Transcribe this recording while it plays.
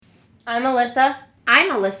I'm Alyssa.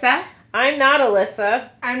 I'm Alyssa. I'm not Alyssa.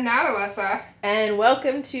 I'm not Alyssa. And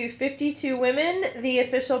welcome to 52 Women, the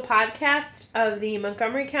official podcast of the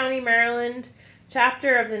Montgomery County, Maryland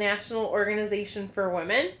chapter of the National Organization for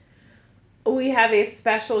Women. We have a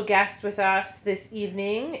special guest with us this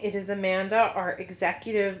evening. It is Amanda, our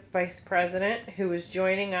executive vice president, who is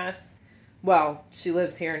joining us. Well, she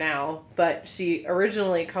lives here now, but she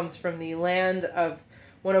originally comes from the land of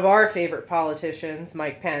one of our favorite politicians,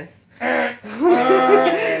 Mike Pence.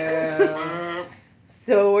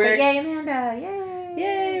 So we're... Yay, Amanda. Yay.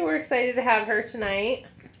 Yay, we're excited to have her tonight.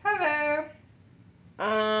 Hello.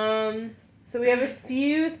 So we have a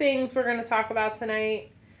few things we're going to talk about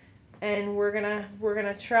tonight, and we're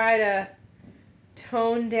gonna try to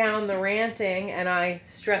tone down the ranting, and I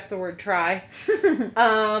stress the word try.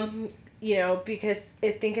 Because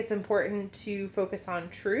I think it's important to focus on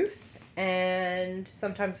truth, and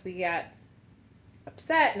sometimes we get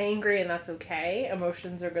upset and angry, and that's okay.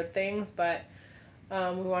 Emotions are good things, but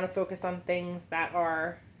we want to focus on things that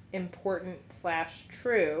are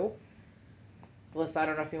important/true. Alyssa, I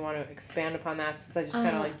don't know if you want to expand upon that since I just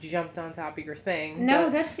kind of jumped on top of your thing. No,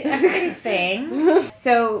 that's everybody's thing.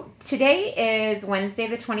 So today is Wednesday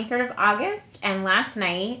the 23rd of August, and last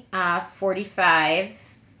night, 45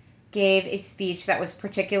 gave a speech that was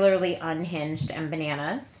particularly unhinged and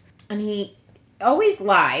bananas. And he always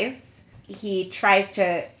lies. He tries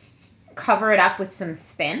to cover it up with some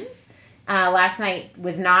spin. Last night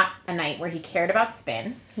was not a night where he cared about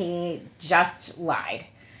spin. He just lied.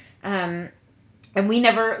 And we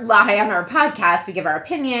never lie on our podcast. We give our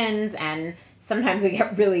opinions, and sometimes we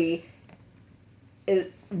get really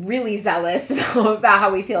zealous about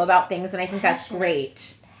how we feel about things, and I think that's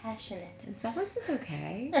great. Passionate. Zealous is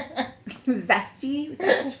okay.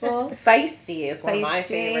 Zestful. Feisty is one of my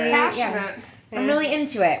favorites. Passionate. Yeah. I'm really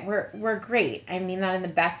into it. We're great. I mean that in the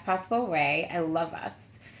best possible way. I love us.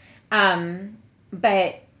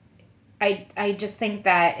 But I just think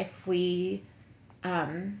that if we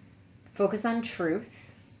focus on truth,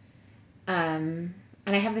 and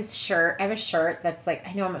I have a shirt that's like,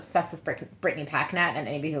 I know I'm obsessed with Brittany Packnett, and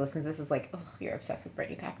anybody who listens to this is like, oh, you're obsessed with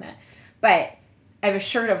Brittany Packnett. But I have a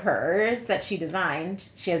shirt of hers that she designed.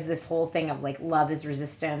 She has this whole thing of like, love is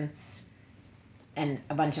resistance and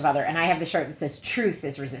a bunch of other, and I have the shirt that says truth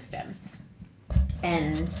is resistance.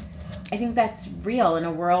 And I think that's real in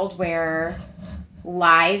a world where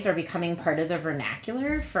lies are becoming part of the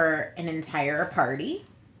vernacular for an entire party,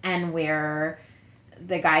 and where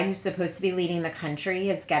the guy who's supposed to be leading the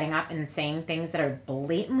country is getting up and saying things that are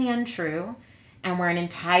blatantly untrue, and where an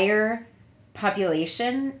entire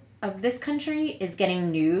population of this country is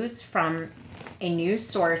getting news from a news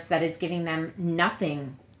source that is giving them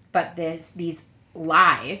nothing but these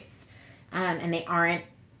lies, and they aren't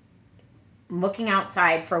looking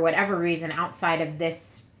outside for whatever reason outside of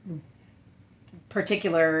this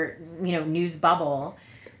particular news bubble.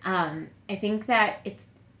 I think that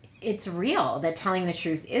it's real that telling the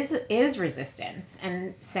truth is resistance,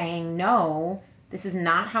 and saying, no, this is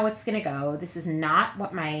not how it's going to go. This is not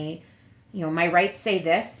what my rights say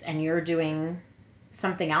this, and you're doing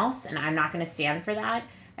something else, and I'm not going to stand for that.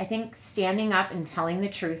 I think standing up and telling the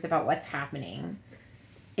truth about what's happening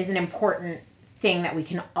is an important thing that we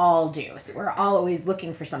can all do. So we're all always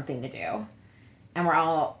looking for something to do, and we're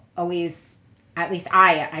all always, at least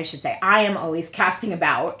I should say, I am always casting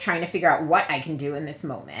about, trying to figure out what I can do in this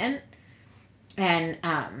moment. And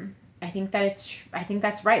I think that's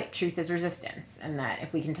right. Truth is resistance, and that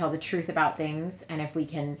if we can tell the truth about things, and if we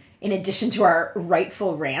can, in addition to our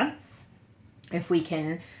rightful rants, if we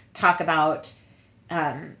can talk about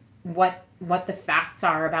what the facts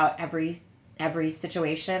are about every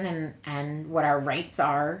situation, and what our rights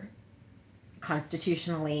are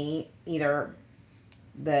constitutionally, either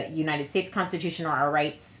the United States Constitution or our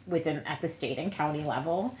rights at the state and county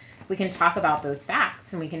level, we can talk about those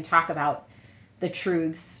facts, and we can talk about the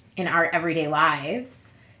truths in our everyday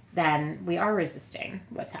lives, then we are resisting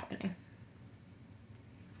what's happening.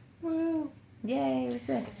 Woo. Yay,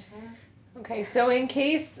 resist. Okay, so in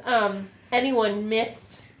case anyone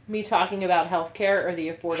missed me talking about healthcare or the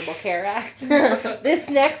Affordable Care Act, this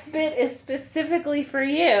next bit is specifically for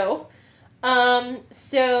you.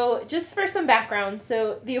 So just for some background,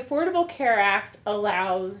 so the Affordable Care Act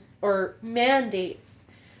allows or mandates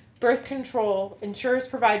birth control, insurers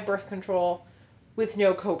provide birth control with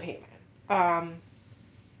no copayment.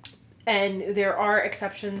 And there are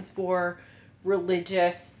exceptions for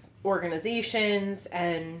religious organizations,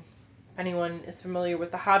 and if anyone is familiar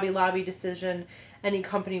with the Hobby Lobby decision, any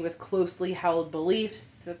company with closely held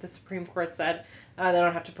beliefs that the Supreme Court said they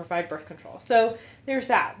don't have to provide birth control. So there's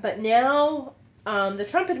that. But now the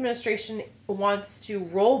Trump administration wants to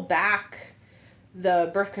roll back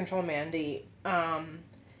the birth control mandate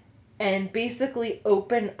and basically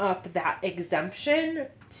open up that exemption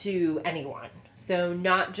to anyone. So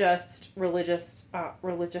not just religious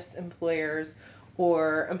employers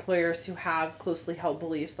or employers who have closely held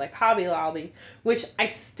beliefs like Hobby Lobby, which I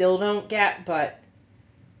still don't get, but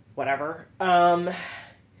whatever.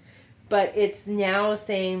 But it's now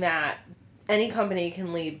saying that any company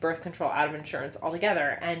can leave birth control out of insurance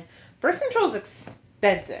altogether. And birth control is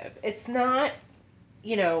expensive. It's not,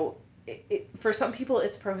 for some people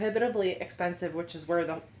it's prohibitively expensive, which is where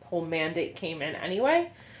the whole mandate came in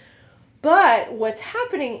anyway. But what's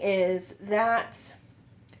happening is that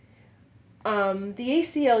the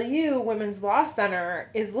ACLU Women's Law Center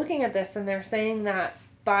is looking at this, and they're saying that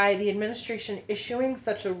by the administration issuing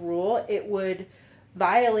such a rule, it would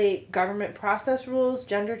violate government process rules,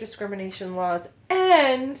 gender discrimination laws,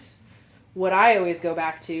 and what I always go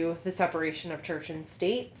back to, the separation of church and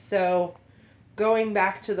state. So going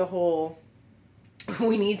back to the whole,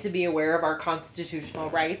 we need to be aware of our constitutional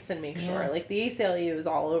rights and make sure, like the ACLU is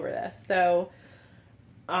all over this. So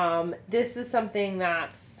this is something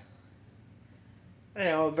that's, I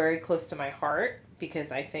don't know, very close to my heart,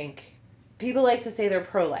 because I think people like to say they're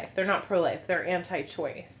pro-life. They're not pro-life. They're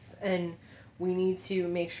anti-choice. And we need to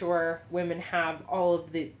make sure women have all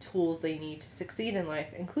of the tools they need to succeed in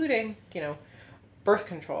life, including, birth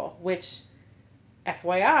control, which,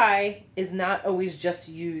 FYI, is not always just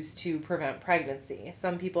used to prevent pregnancy.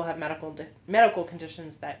 Some people have medical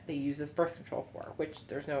conditions that they use as birth control for, which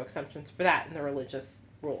there's no exceptions for that in the religious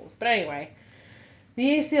rules. But anyway,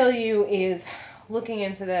 the ACLU is looking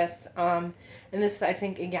into this, and this, I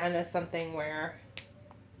think, again, is something where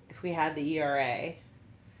if we had the ERA,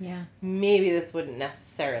 maybe this wouldn't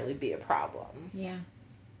necessarily be a problem. Yeah.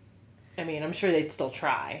 I mean, I'm sure they'd still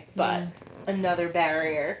try, but another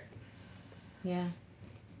barrier. Yeah.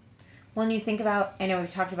 Well, and you think about, I know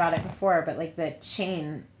we've talked about it before, but like the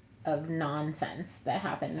chain of nonsense that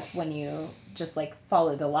happens when you just like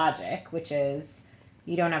follow the logic, which is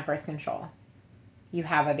you don't have birth control, you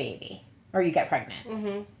have a baby, or you get pregnant.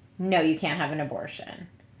 Mm-hmm. No, you can't have an abortion.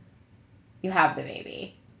 You have the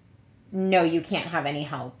baby. No, you can't have any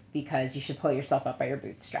help because you should pull yourself up by your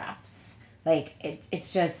bootstraps. Like,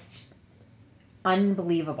 it's just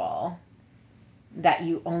unbelievable that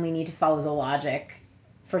you only need to follow the logic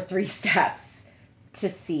for 3 steps to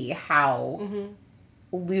see how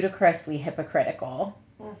ludicrously hypocritical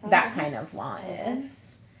that kind of law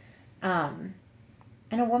is. And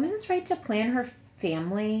a woman's right to plan her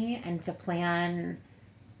family and to plan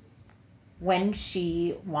when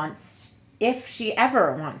she wants, if she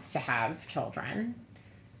ever wants to have children,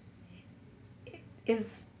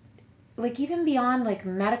 is like even beyond like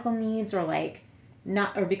medical needs or like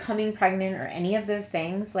not, or becoming pregnant or any of those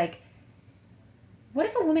things. Like, what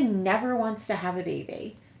if a woman never wants to have a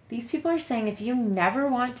baby? These people are saying if you never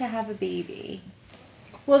want to have a baby.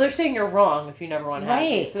 Well, they're saying you're wrong if you never want to have a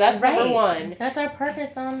baby. So that's number one. That's our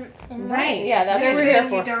purpose in life. Right. Yeah, that's They're what we're here saying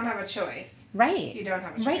for. you don't have a choice. Right. You don't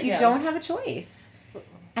have a choice. Right, you don't have a choice.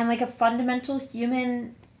 And like a fundamental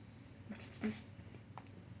human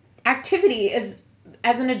activity is,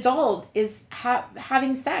 as an adult, is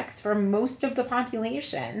having sex for most of the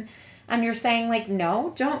population. And you're saying like,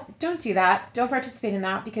 no, don't do that. Don't participate in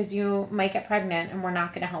that because you might get pregnant and we're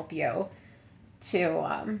not going to help you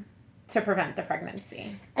to prevent the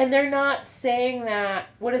pregnancy. And they're not saying that,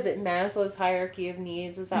 what is it, Maslow's hierarchy of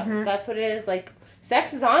needs? Is that that's what it is? Like,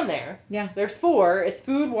 sex is on there. Yeah. There's 4. It's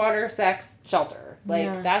food, water, sex, shelter.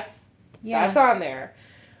 Like, that's on there.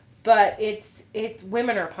 But it's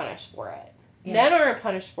women are punished for it. Yeah. Men aren't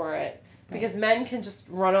punished for it because men can just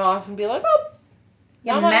run off and be like, oh.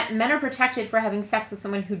 Yeah, men are protected for having sex with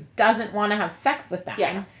someone who doesn't want to have sex with them.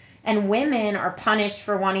 Yeah. And women are punished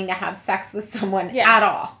for wanting to have sex with someone at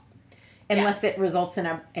all. Unless it results in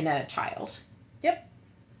a child. Yep.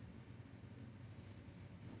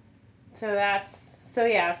 So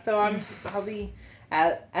I'll be,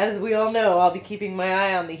 as we all know, I'll be keeping my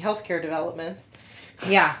eye on the healthcare developments.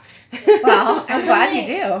 Yeah. Well, I'm glad you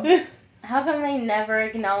do. How come they never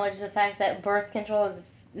acknowledge the fact that birth control is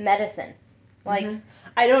medicine? Like,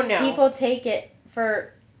 I don't know. People take it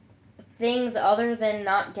for things other than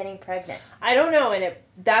not getting pregnant. I don't know, and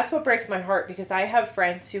that's what breaks my heart because I have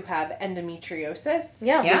friends who have endometriosis,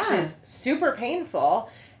 which is super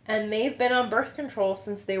painful, and they've been on birth control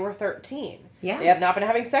since they were 13. Yeah. They have not been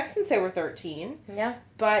having sex since they were 13. Yeah.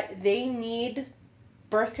 But they need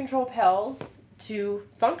birth control pills to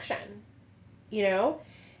function,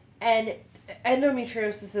 And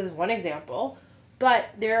endometriosis is one example, But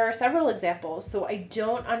there are several examples, so I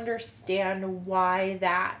don't understand why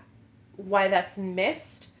that's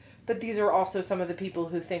missed. But these are also some of the people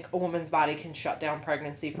who think a woman's body can shut down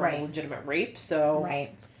pregnancy from a legitimate rape. So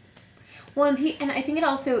right. Well, and I think it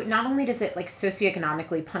also, not only does it like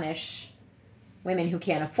socioeconomically punish women who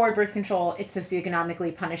can't afford birth control, it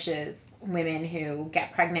socioeconomically punishes women who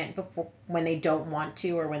get pregnant before, when they don't want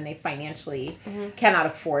to, or when they financially cannot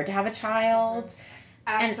afford to have a child.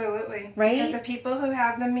 Absolutely. And, right? Because the people who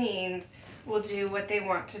have the means will do what they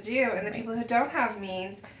want to do, and the people who don't have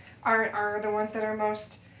means are the ones that are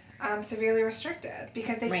most severely restricted,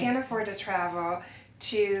 because they can't afford to travel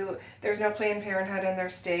to, there's no Planned Parenthood in their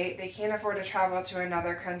state, they can't afford to travel to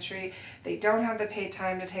another country, they don't have the paid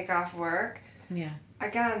time to take off work. Yeah.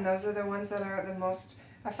 Again, those are the ones that are the most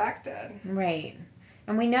affected. Right.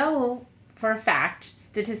 And we know for a fact,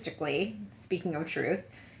 statistically, speaking of truth,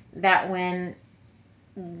 that when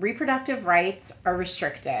reproductive rights are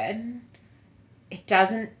restricted, it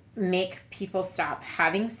doesn't make people stop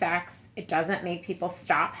having sex, it doesn't make people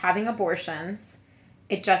stop having abortions,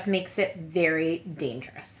 it just makes it very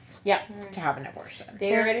dangerous to have an abortion.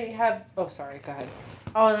 They already have... Oh, sorry. Go ahead.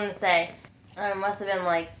 I was going to say, it must have been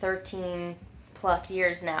like 13 plus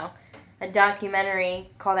years now. A documentary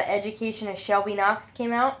called The Education of Shelby Knox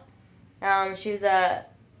came out. She was a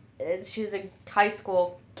high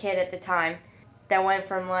school kid at the time that went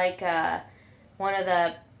from like one of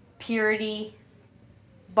the purity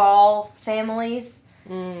ball families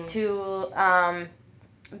to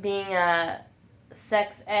being a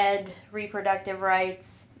sex ed, reproductive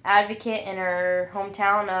rights advocate in her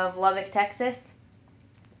hometown of Lubbock, Texas.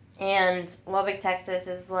 And Lubbock, Texas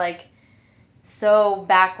is like so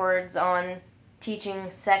backwards on teaching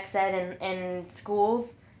sex ed in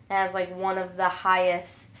schools. It has like one of the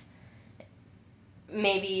highest,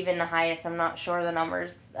 maybe even the highest, I'm not sure the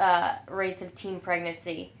numbers, rates of teen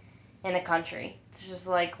pregnancy in the country. It's just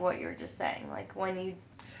like what you were just saying. Like when you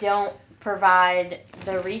don't provide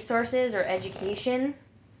the resources or education,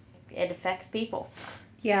 it affects people.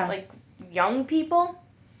 Yeah. Like young people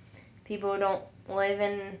who don't live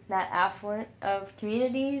in that affluent of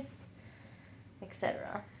communities,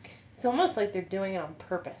 etc. It's almost like they're doing it on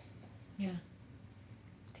purpose. Yeah.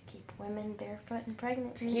 To keep women barefoot and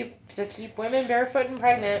pregnant. To keep women barefoot and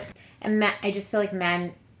pregnant. And I just feel like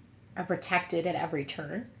men are protected at every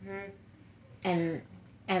turn. And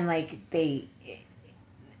like they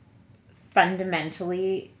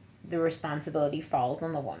fundamentally, the responsibility falls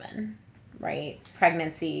on the woman, right?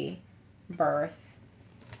 Pregnancy, birth,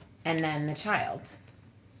 and then the child.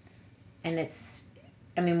 And it's,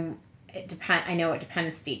 I mean, I know it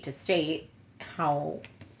depends state to state how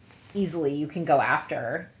easily you can go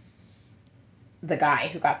after the guy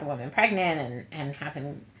who got the woman pregnant and have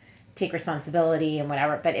him take responsibility and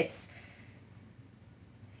whatever, but it's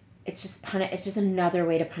just another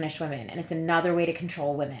way to punish women, and it's another way to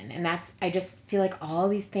control women. And I just feel like all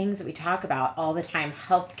these things that we talk about all the time,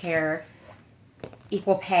 healthcare,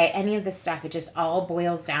 equal pay, any of this stuff, it just all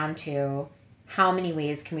boils down to how many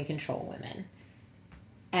ways can we control women.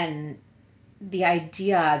 And the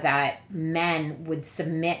idea that men would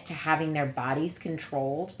submit to having their bodies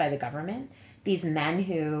controlled by the government, these men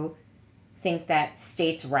who think that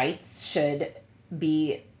states' rights should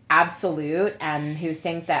be absolute, and who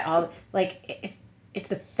think that if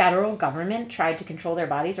the federal government tried to control their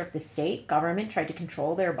bodies, or if the state government tried to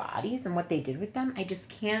control their bodies and what they did with them, I just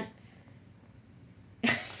can't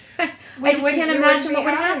imagine what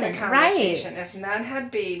would happen. Right. If men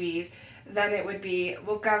had babies, then it would be,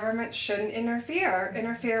 well, government shouldn't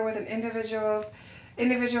interfere with an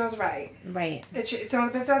individual's right. Right. It's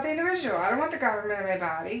about the individual. I don't want the government in my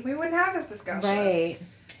body. We wouldn't have this discussion. Right.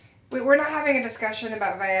 We're not having a discussion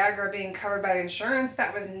about Viagra being covered by insurance.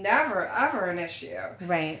 That was never, ever an issue.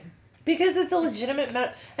 Right. Because it's a legitimate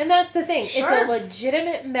and that's the thing. Sure. It's a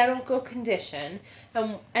legitimate medical condition,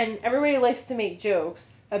 and everybody likes to make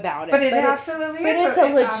jokes about it. But it absolutely is. But it's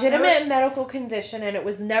a legitimate medical condition, and it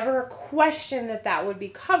was never a question that would be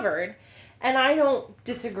covered. And I don't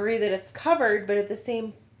disagree that it's covered, but at the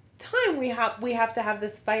same time, we have to have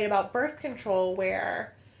this fight about birth control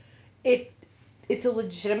where it's a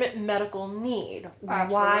legitimate medical need.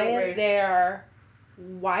 Absolutely.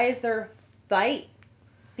 Why is there fight?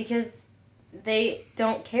 Because they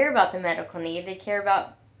don't care about the medical need. They care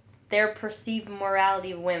about their perceived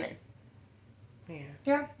morality of women.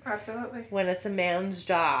 Yeah, absolutely. When it's a man's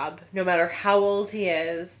job, no matter how old he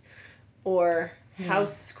is or how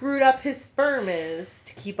screwed up his sperm is,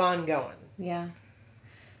 to keep on going. Yeah.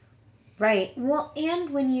 Right. Well, and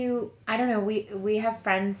when I don't know, we have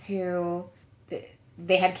friends who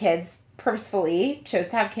they had kids purposefully, chose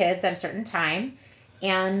to have kids at a certain time,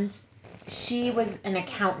 And she was an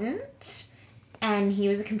accountant and he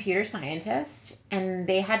was a computer scientist, and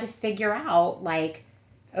they had to figure out, like,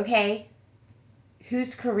 okay,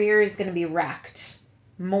 whose career is going to be wrecked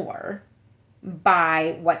more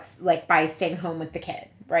by by staying home with the kid,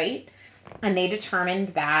 right? And they determined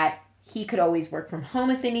that he could always work from home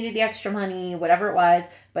if they needed the extra money, whatever it was,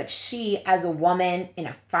 but she, as a woman in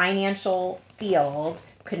a financial field,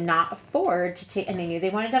 could not afford to take, and they knew they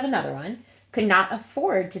wanted to have another one, could not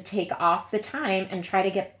afford to take off the time and try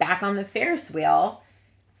to get back on the Ferris wheel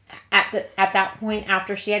at that point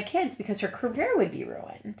after she had kids, because her career would be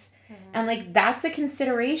ruined. And, like, that's a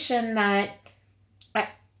consideration that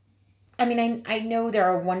I know there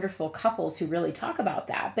are wonderful couples who really talk about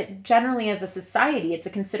that, but generally as a society, it's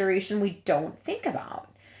a consideration we don't think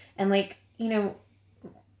about. And, like, you know,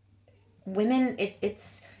 women,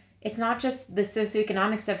 it's not just the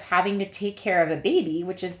socioeconomics of having to take care of a baby,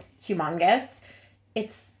 which is humongous.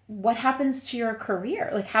 It's what happens to your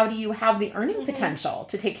career. Like, how do you have the earning potential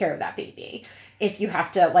to take care of that baby if you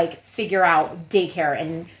have to, like, figure out daycare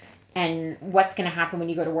and what's going to happen when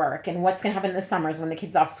you go to work and what's going to happen in the summers when the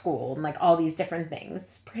kid's off school and, like, all these different things.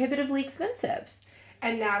 It's prohibitively expensive.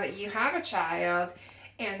 And now that you have a child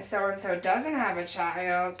and so doesn't have a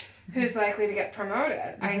child, who's likely to get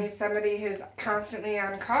promoted? I need somebody who's constantly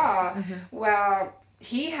on call. Well,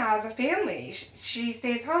 he has a family. She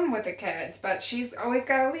stays home with the kids, but she's always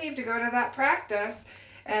got to leave to go to that practice.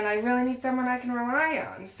 And I really need someone I can rely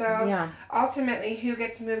on. So ultimately, who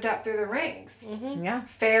gets moved up through the ranks? Yeah.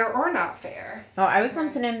 Fair or not fair? Oh, I was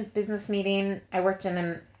once in a business meeting. I worked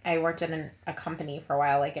in a company for a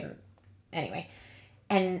while, anyway.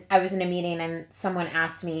 And I was in a meeting and someone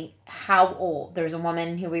asked me how old. There was a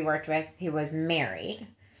woman who we worked with who was married.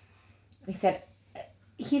 He said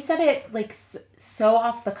it like so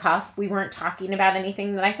off the cuff. We weren't talking about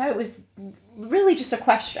anything, that I thought it was really just a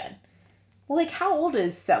question. Well, like, how old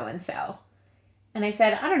is so-and-so? And I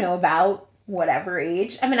said, I don't know, about whatever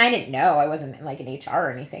age. I mean, I didn't know. I wasn't like in HR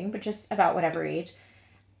or anything, but just about whatever age.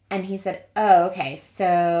 And he said, oh, okay.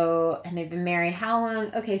 So, and they've been married how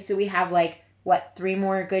long? Okay, so we have 3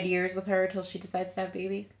 more good years with her till she decides to have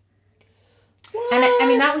babies? What? And I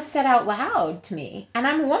mean, that was said out loud to me. And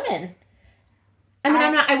I'm a woman. I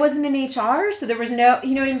mean, I wasn't in HR, so there was no,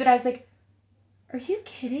 you know what I mean? But I was like, are you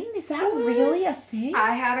kidding? Is that really a thing?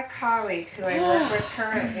 I had a colleague who I work with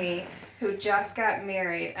currently who just got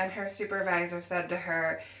married, and her supervisor said to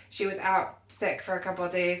her, she was out sick for a couple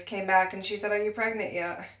of days, came back, and she said, are you pregnant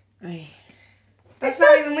yet? That's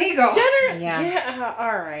not even legal. Yeah,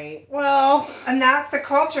 all right. Well. And that's the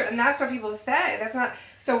culture, and that's what people say. That's not.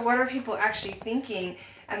 So what are people actually thinking,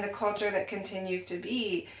 and the culture that continues to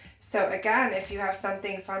be? So again, if you have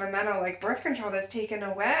something fundamental like birth control that's taken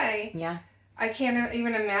away, I can't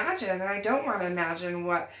even imagine, and I don't want to imagine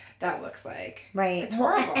what that looks like. Right. It's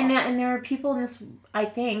horrible. And there are people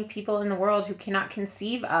people in the world who cannot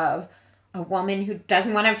conceive of a woman who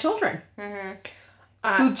doesn't want to have children.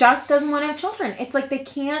 Who just doesn't want to have children. It's like they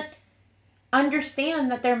can't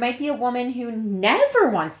understand that there might be a woman who never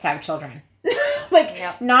wants to have children.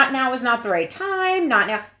 Not now is not the right time, not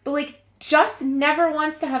now. But, just never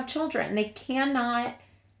wants to have children. They cannot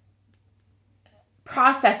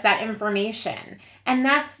process that information. And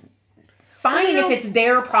that's fine if it's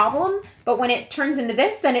their problem, but when it turns into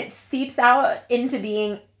this, then it seeps out into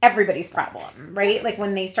being everybody's problem, right? Like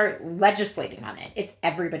when they start legislating on it, it's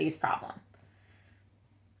everybody's problem.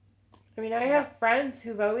 I mean, I have friends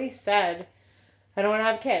who've always said, I don't want to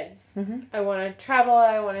have kids. I want to travel.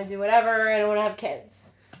 I want to do whatever. I don't want to have kids.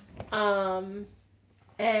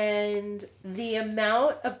 And the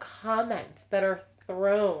amount of comments that are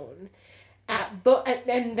thrown at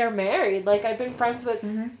and they're married. Like, I've been friends with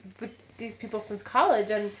these people since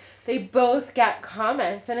college, and they both get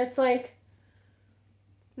comments, and it's like,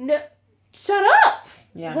 no, shut up.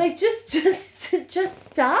 Yeah. Like, just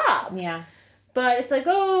stop. Yeah. But it's like,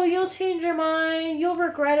 oh, you'll change your mind. You'll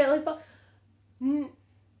regret it. Like, but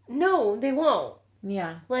no, they won't.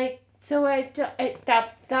 Yeah. Like, so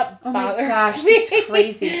that bothers oh my gosh, me. It's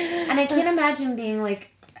crazy. And I can't imagine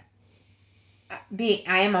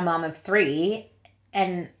I am a mom of 3,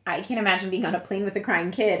 and I can't imagine being on a plane with a crying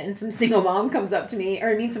kid and some single mom comes up to me,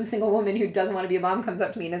 some single woman who doesn't want to be a mom comes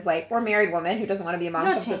up to me and is like, or married woman who doesn't want to be a mom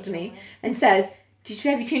comes up to me and says,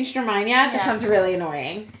 have you changed your mind yet? That sounds really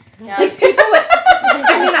annoying. Yeah. People would,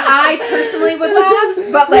 I personally would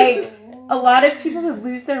laugh, but a lot of people would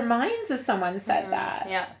lose their minds if someone said that.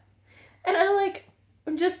 Yeah. And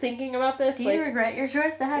I'm just thinking about this. Do you regret your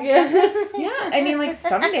choice to have children? Yeah. I mean,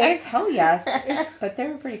 some days, hell yes. But they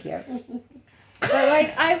were pretty cute. But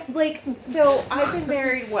I've been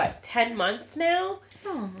married, 10 months now?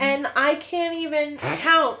 And I can't even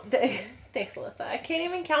count thanks, Alyssa. I can't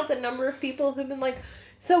even count the number of people who've been like,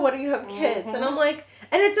 so what do you have kids? And I'm like,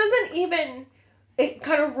 and it doesn't even, it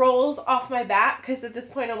kind of rolls off my back because at this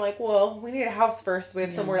point I'm like, well, we need a house first. We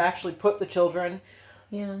have somewhere to actually put the children.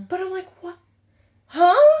 Yeah. But I'm like, what?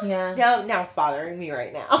 Huh? Yeah. Now it's bothering me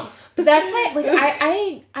right now. But that's why,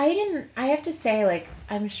 like, I have to say, like,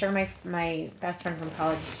 I'm sure my best friend from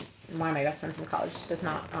college, one of my best friends from college does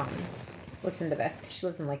not listen to this because she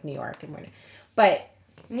lives in, like, New York and whatnot. But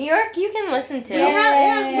New York, you can listen to. We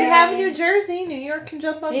have New Jersey. New York can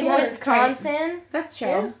jump on board. Wisconsin. That's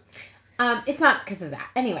true. Yeah. It's not because of that.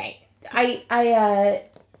 Anyway, I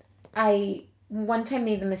one time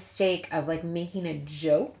made the mistake of, like, making a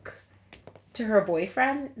joke to her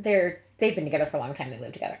boyfriend. They've been together for a long time. They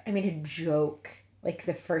live together. I made a joke. Like,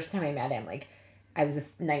 the first time I met him, like, I was a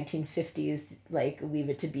 1950s, like, Leave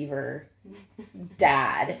It to Beaver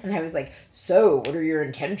dad. And I was like, so, what are your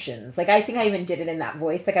intentions? Like, I think I even did it in that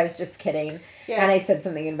voice. Like, I was just kidding. Yeah. And I said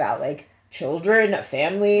something about, like, children,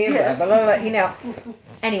 family, blah, blah, blah, blah, you know.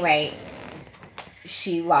 Anyway,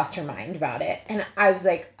 she lost her mind about it. And I was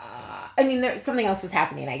like, I mean, something else was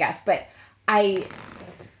happening, I guess. But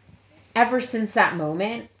ever since that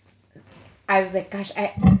moment, I was like, gosh,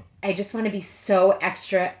 I just want to be so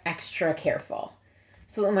extra, extra careful.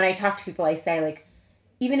 So when I talk to people, I say, like,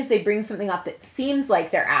 even if they bring something up that seems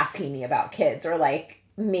like they're asking me about kids or, like,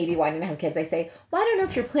 maybe wanting to have kids, I say, well, I don't know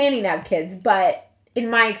if you're planning to have kids, but in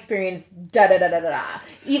my experience, da-da-da-da-da-da.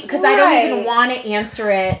 Because I don't even want to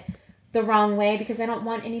answer it the wrong way because I don't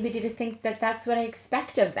want anybody to think that that's what I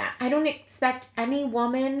expect of that. I don't expect any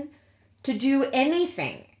woman to do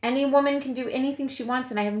anything. Any woman can do anything she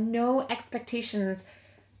wants, and I have no expectations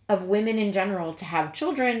of women in general to have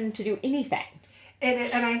children, to do anything.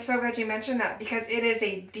 And I'm so glad you mentioned that because it is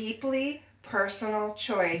a deeply personal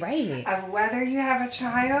choice of whether you have a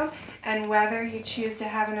child and whether you choose to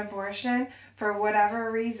have an abortion for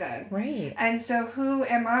whatever reason. Right. And so who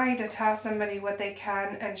am I to tell somebody what they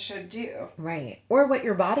can and should do? Right. Or what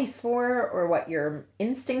your body's for, or what your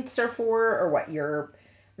instincts are for, or what your...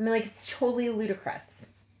 I mean, like, it's totally ludicrous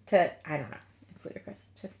I don't know. It's ludicrous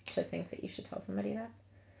to think that you should tell somebody that.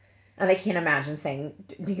 And I can't imagine saying,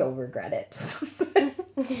 you'll regret it.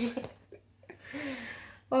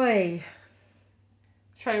 Oy.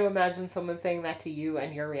 Trying to imagine someone saying that to you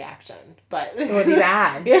and your reaction, but it would be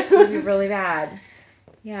bad. It would be really bad.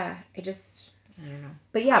 Yeah, I don't know.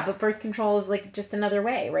 But birth control is, like, just another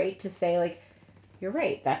way, right? To say, like, you're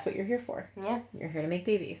right. That's what you're here for. Yeah. You're here to make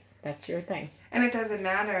babies. That's your thing. And it doesn't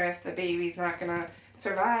matter if the baby's not going to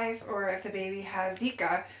survive or if the baby has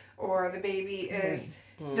Zika or the baby is...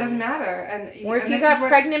 Doesn't matter. Or if you got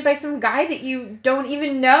pregnant by some guy that you don't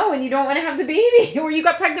even know and you don't want to have the baby. Or you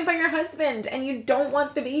got pregnant by your husband and you don't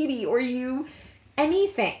want the baby. Or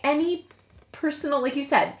anything. Any personal, like you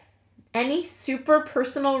said, any super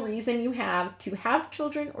personal reason you have to have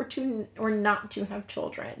children or not to have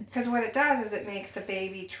children. Because what it does is it makes the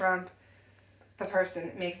baby trump the person.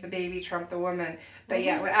 It makes the baby trump the woman. But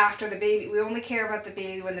after the baby, we only care about the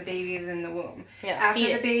baby when the baby is in the womb. Yeah, after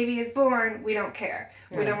the baby is born, we don't care.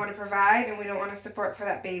 Yeah. We don't want to provide and we don't want to support for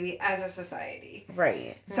that baby as a society.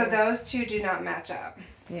 Right. So those two do not match up.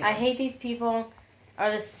 Yeah. I hate these people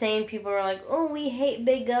are the same people who are like, oh, we hate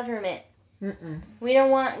big government. We don't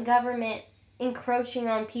want government encroaching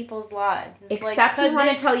on people's lives. It's except we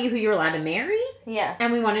want to tell you who you're allowed to marry. Yeah.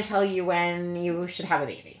 And we want to tell you when you should have a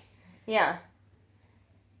baby. Yeah.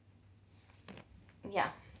 Yeah.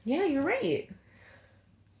 Yeah, you're right.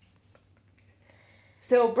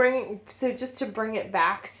 So just to bring it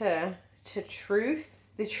back to truth,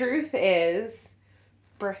 the truth is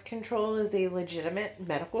birth control is a legitimate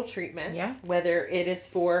medical treatment. Yeah. Whether it is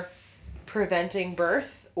for preventing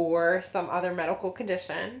birth or some other medical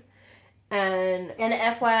condition. And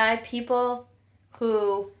FYI, people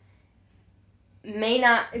who may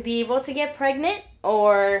not be able to get pregnant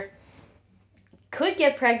or could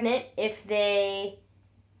get pregnant if they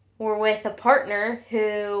were with a partner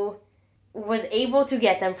who was able to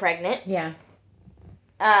get them pregnant. Yeah.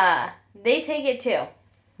 They take it too.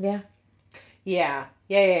 Yeah. Yeah.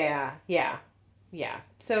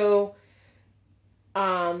 So,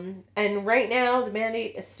 and right now the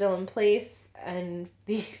mandate is still in place, and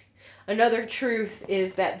another truth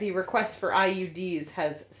is that the request for IUDs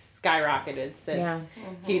has skyrocketed since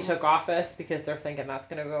he took office because they're thinking that's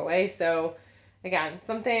going to go away. So, again,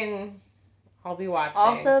 something I'll be watching.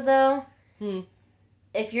 Also, though,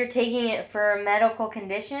 if you're taking it for a medical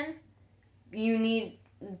condition, you need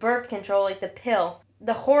birth control, like the pill.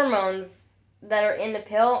 The hormones that are in the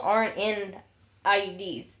pill aren't in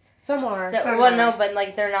IUDs. Some are. Well, no, but,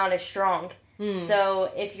 like, they're not as strong.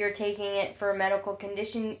 So if you're taking it for a medical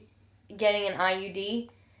condition, getting an IUD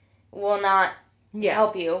will not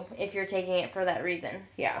help you if you're taking it for that reason.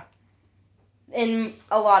 Yeah. In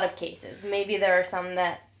a lot of cases. Maybe there are some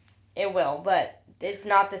that it will, but it's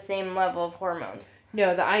not the same level of hormones.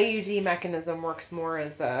 No, the IUD mechanism works more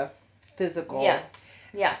as a physical.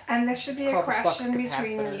 Yeah. And this should be a question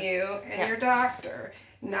between you and your doctor,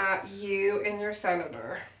 not you and your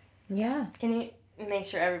senator. Yeah. Can you make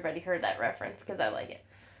sure everybody heard that reference? Because I like it.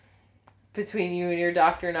 Between you and your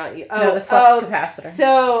doctor, not you. No, the flux capacitor.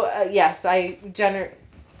 So, yes,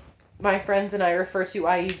 my friends and I refer to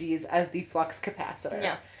IUDs as the flux capacitor.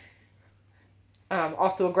 Yeah.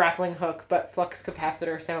 Also a grappling hook, but flux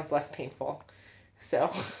capacitor sounds less painful.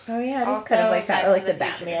 So. Oh yeah, it's kind of like that, or like the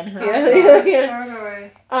Batman. Huh? Yeah.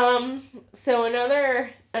 Totally. So another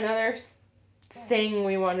thing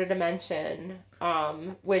we wanted to mention,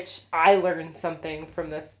 which I learned something from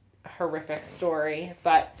this horrific story,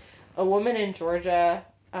 but a woman in Georgia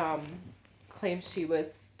claims she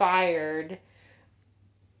was fired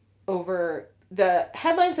over, the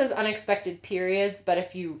headline says unexpected periods, but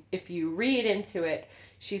if you read into it,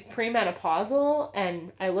 she's premenopausal,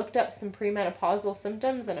 and I looked up some premenopausal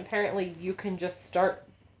symptoms, and apparently you can just start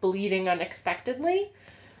bleeding unexpectedly.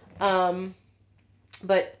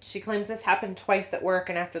 But she claims this happened twice at work,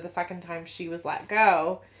 and after the second time she was let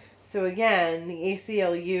go. So again, the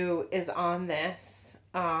ACLU is on this,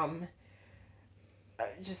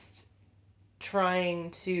 just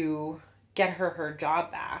trying to get her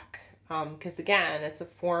job back. Because again, it's a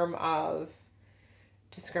form of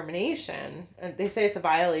discrimination. And they say it's a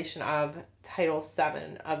violation of Title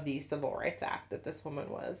VII of the Civil Rights Act that this woman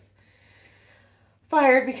was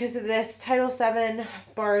fired because of this. Title VII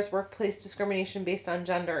bars workplace discrimination based on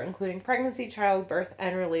gender, including pregnancy, childbirth,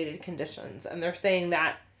 and related conditions. And they're saying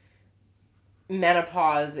that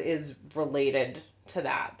menopause is related to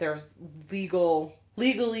that. There's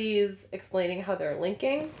legalese explaining how they're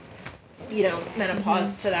linking,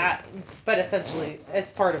 menopause to that, but essentially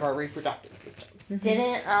it's part of our reproductive system.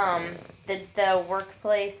 Did the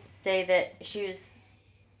workplace say that she was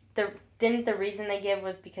didn't the reason they give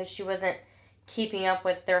was because she wasn't keeping up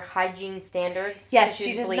with their hygiene standards? Yes,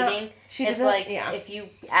 she was bleeding. If you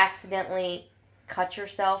accidentally cut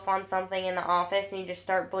yourself on something in the office and you just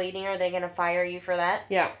start bleeding, are they going to fire you for that?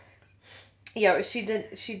 Yeah. Yeah,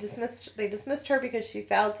 they dismissed her because she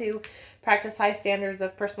failed to practice high standards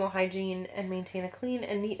of personal hygiene and maintain a clean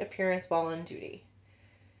and neat appearance while on duty.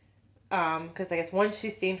 Because I guess once she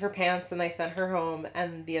stained her pants and they sent her home,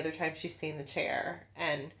 and the other time she stained the chair.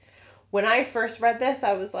 And when I first read this,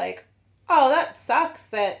 I was like, oh, that sucks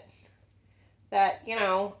that, it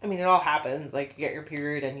all happens, like, you get your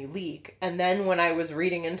period and you leak. And then when I was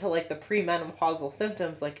reading into, like, the premenopausal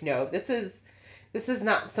symptoms, like, no, this is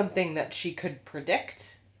not something that she could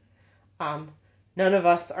predict. None of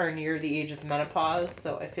us are near the age of menopause,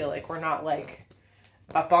 so I feel like we're not, like,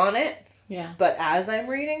 up on it. Yeah. But as I'm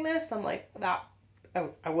reading this, I'm like,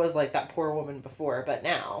 I was like that poor woman before, but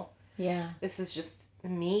now. Yeah. This is just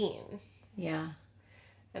mean. Yeah.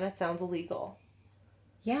 And it sounds illegal.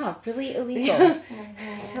 Yeah, really illegal. Yeah.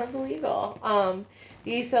 It sounds illegal.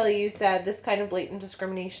 The ACLU said this kind of blatant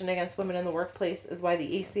discrimination against women in the workplace is why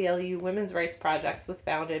the ACLU Women's Rights Project was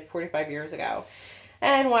founded 45 years ago,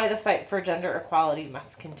 and why the fight for gender equality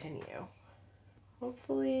must continue.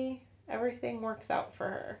 Hopefully everything works out for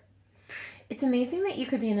her. It's amazing that you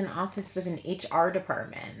could be in an office with an HR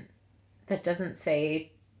department that doesn't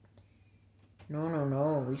say,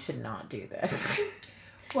 no, we should not do this.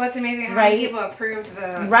 Well, it's amazing how many people approved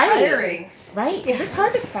the hiring. Right. Because it's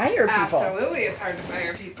hard to fire people. Absolutely, it's hard to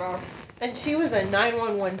fire people. And she was a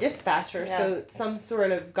 911 dispatcher, so it's some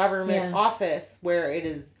sort of government office where it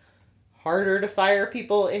is harder to fire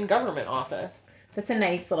people in government office. That's a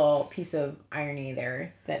nice little piece of irony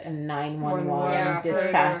there, that a 911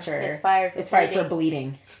 dispatcher is fired for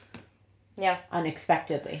bleeding. Yeah.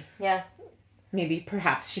 Unexpectedly. Yeah. Maybe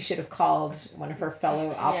perhaps she should have called one of her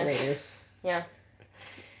fellow operators. Yeah.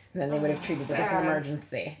 And then they would have treated it as an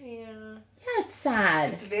emergency. Yeah. Yeah, it's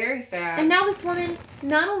sad. It's very sad. And now this woman,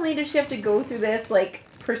 not only does she have to go through this, like,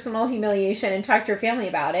 personal humiliation and talk to her family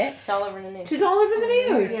about it. She's all over the news. She's all over the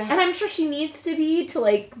news. Yeah. And I'm sure she needs to be to,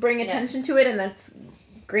 like, bring attention to it. And that's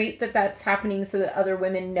great that that's happening so that other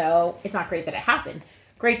women know. It's not great that it happened.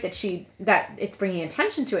 Great that it's bringing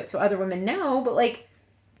attention to it so other women know. But, like,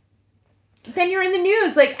 then you're in the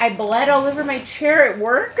news. Like, I bled all over my chair at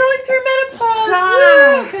work. Going through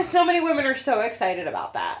menopause. Because so many women are so excited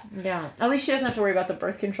about that. Yeah. At least she doesn't have to worry about the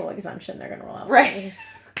birth control exemption they're going to roll out. Right.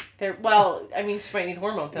 She might need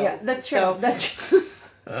hormone pills. Yeah, that's true. So. That's true.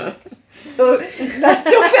 So, that's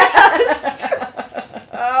so fast.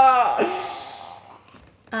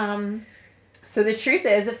 So the truth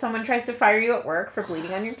is, if someone tries to fire you at work for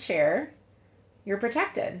bleeding on your chair, you're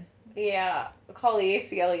protected. Yeah. Call the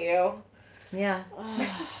ACLU. Yeah.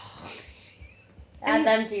 Add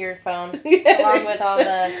them to your phone, Yeah, along with all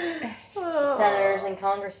the Oh. senators and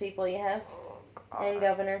congress people you have, and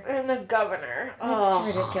governor. And the governor. That's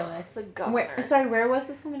ridiculous. The governor. Where was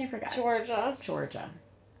this woman? I forgot. Georgia.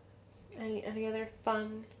 Any other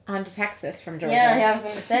fun? On to Texas from Georgia. Yeah, I was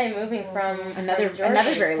going to say, moving from Another Georgia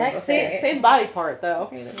very to liberal Texas. state. Same body part,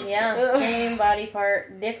 though. Yeah, same body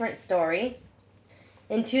part, different story.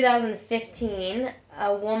 In 2015,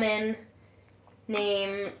 a woman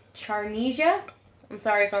named Charnesia, I'm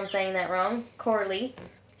sorry if I'm saying that wrong, Corley,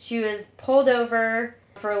 she was pulled over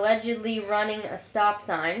for allegedly running a stop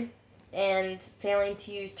sign and failing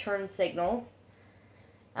to use turn signals.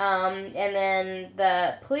 And then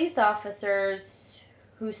the police officers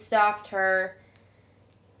who stopped her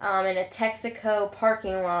in a Texaco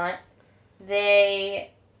parking lot,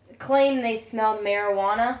 they claimed they smelled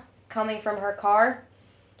marijuana coming from her car.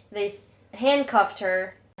 They handcuffed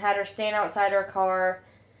her, had her stand outside her car,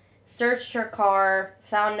 searched her car,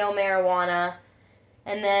 found no marijuana,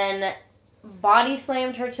 and then body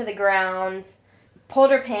slammed her to the ground,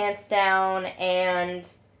 pulled her pants down, and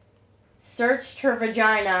searched her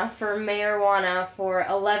vagina for marijuana for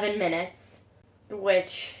 11 minutes,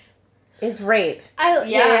 which is rape.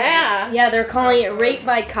 Yeah, they're calling it rape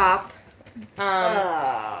by cop.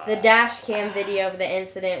 The dash cam video of the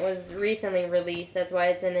incident was recently released. That's why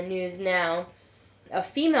it's in the news now. A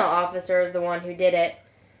female officer is the one who did it.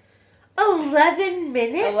 11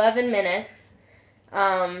 minutes? 11 minutes.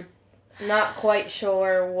 Not quite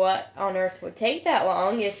sure what on earth would take that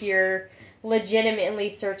long. If you're legitimately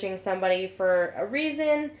searching somebody for a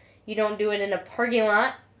reason, you don't do it in a parking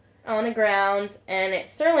lot on the ground, and it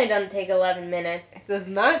certainly doesn't take 11 minutes. It does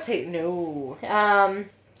not take, no.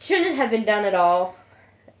 Shouldn't have been done at all.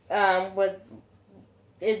 Was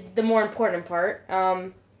the more important part.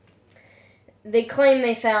 They claim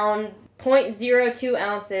they found 0.02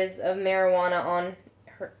 ounces of marijuana on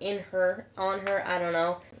her, I don't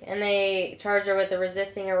know. And they charged her with a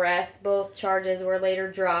resisting arrest. Both charges were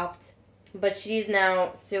later dropped. But she's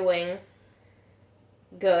now suing.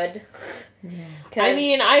 Good. Yeah. I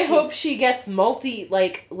mean, I hope she gets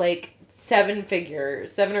like 7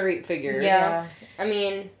 or 8 figures. Yeah. I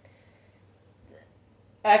mean,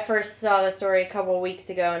 I first saw the story a couple weeks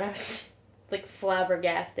ago, and I was just,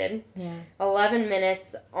 flabbergasted. Yeah. 11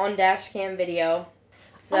 minutes on dash cam video.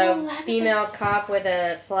 So, female cop with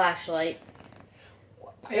a flashlight.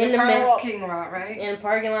 In a parking lot, right? In a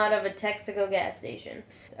parking lot of a Texaco gas station.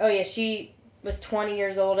 Oh, yeah, she was 20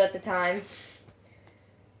 years old at the time.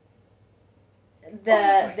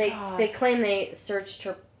 They claim they searched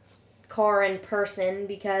her car in person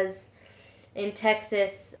because in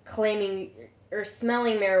Texas, claiming or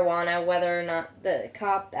smelling marijuana, whether or not the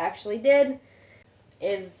cop actually did,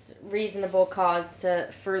 is reasonable cause to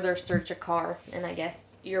further search a car. And I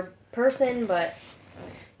guess your person, but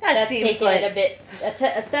that's seems taking it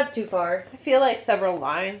a step too far. I feel like several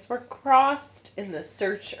lines were crossed in the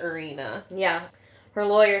search arena. Yeah. Her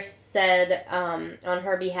lawyer said on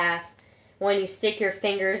her behalf, when you stick your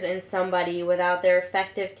fingers in somebody without their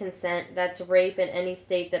effective consent, that's rape in any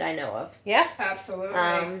state that I know of. Yeah.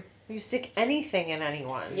 Absolutely. You stick anything in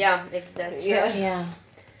anyone. Yeah, that's true. Yeah.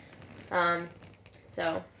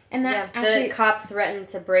 So, and that the cop threatened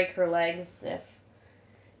to break her legs if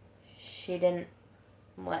she didn't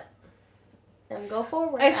let them go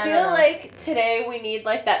forward. I feel like today we need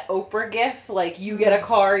that Oprah gif, you get a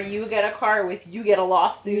car with you get a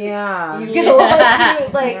lawsuit. Yeah. You get a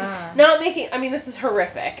lawsuit. Not making, this is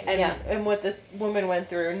horrific. And what this woman went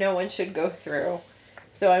through, no one should go through.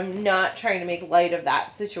 So I'm not trying to make light of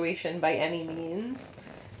that situation by any means.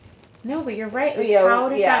 No, but you're right. How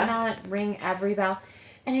does that not ring every bell?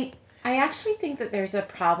 And I actually think that there's a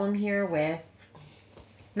problem here with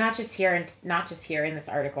not just here in this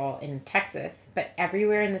article in Texas, but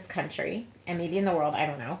everywhere in this country, and maybe in the world, I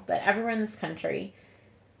don't know, but everywhere in this country,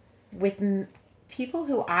 with people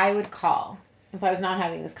who I would call, if I was not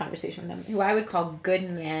having this conversation with them, who I would call good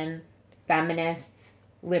men, feminists,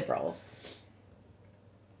 liberals,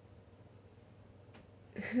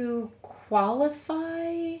 who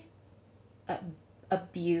qualify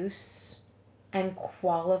abuse and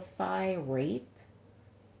qualify rape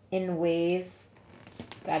in ways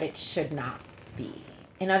that it should not be.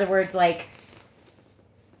 In other words,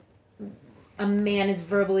 a man is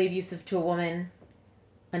verbally abusive to a woman,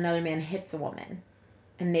 another man hits a woman,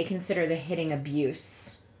 and they consider the hitting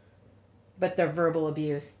abuse, but the verbal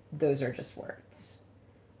abuse, those are just words.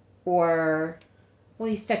 Or well,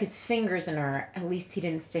 he stuck his fingers in her. At least he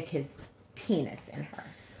didn't stick his penis in her.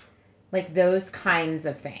 Like those kinds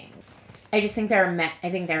of things. I just think there are men. I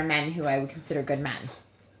think there are men who I would consider good men,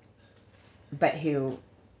 but who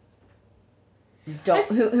don't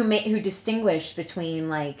who distinguish between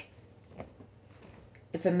like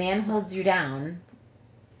if a man holds you down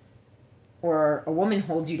or a woman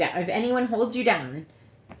holds you down. If anyone holds you down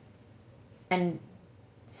and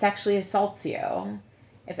sexually assaults you,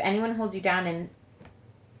 if anyone holds you down and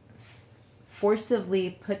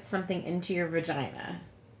forcibly puts something into your vagina,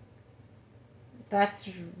 that's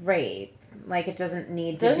rape. Like it doesn't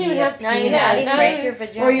need to be a penis, right? Your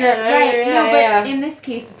vagina. Or you're right. No, but in this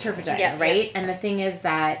case, it's her vagina, right? Yeah. And the thing is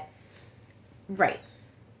that, right.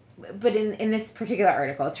 But in this particular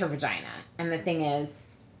article, it's her vagina, and the thing is,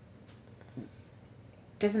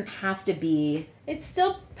 doesn't have to be. It's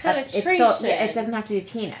still penetration. It doesn't have to be a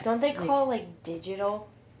penis. Don't they call like digital?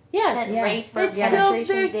 Yes, rape for it's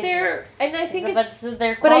penetration. still there, and I think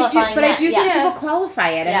they're qualifying but I do think that. people qualify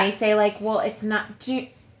it, and they say like, well, it's not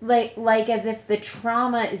like as if the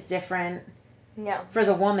trauma is different. Yeah. For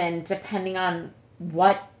the woman, depending on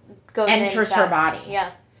what goes enters her body.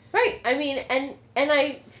 Yeah. Right. I mean, and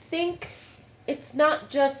I think it's not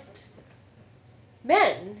just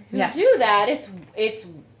men who do that. It's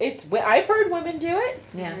I've heard women do it.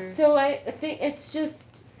 Yeah. Mm-hmm. So I think it's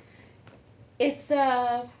just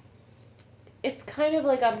it's kind of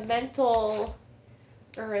like a mental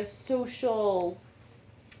or a social,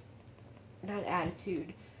 not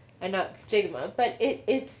attitude and not stigma, but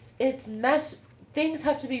it's things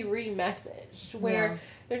have to be re-messaged where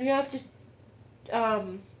and you have to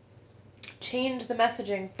change the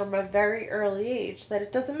messaging from a very early age that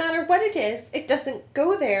it doesn't matter what it is, it doesn't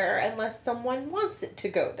go there unless someone wants it to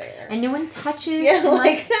go there. And no one touches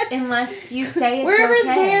unless you say it's wherever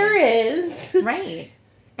okay. there is. Right.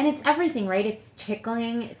 And it's everything, right? It's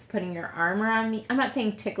tickling, it's putting your arm around me. I'm not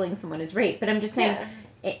saying tickling someone is rape, but I'm just saying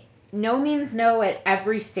no means no at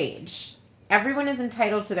every stage. Everyone is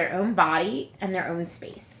entitled to their own body and their own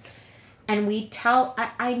space. And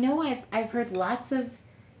I know I've heard lots of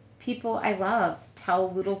people I love tell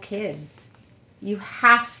little kids, you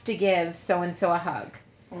have to give so-and-so a hug.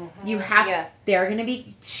 Mm-hmm. You have,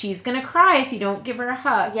 she's going to cry if you don't give her a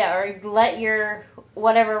hug. Yeah, or let your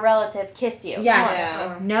whatever relative kiss you.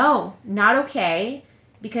 Yeah. No, not okay.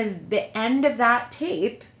 Because the end of that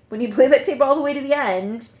tape, when you play that tape all the way to the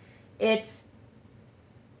end, it's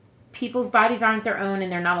people's bodies aren't their own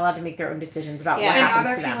and they're not allowed to make their own decisions about what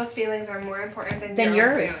happens to them. And other people's feelings are more important than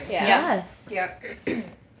your yours. feelings. Yeah. Yes. Yep.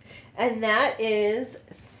 And that is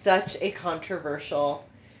such a controversial.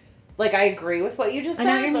 Like, I agree with what you just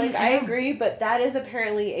said. Like, I agree, but that is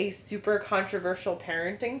apparently a super controversial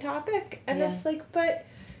parenting topic. And it's like, but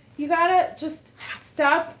you gotta just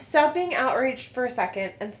stop being outraged for a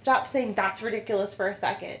second and stop saying that's ridiculous for a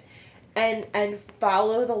second and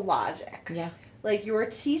follow the logic. Yeah. Like, you're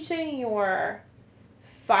teaching your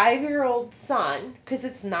 5-year-old son, because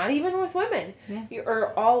it's not even with women. Yeah.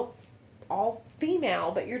 Or all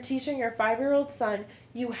female, but you're teaching your 5-year-old son,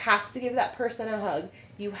 you have to give that person a hug.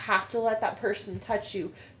 You have to let that person touch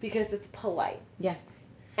you because it's polite. Yes.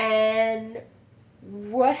 And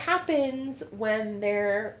what happens when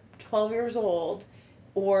they're 12 years old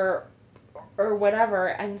or whatever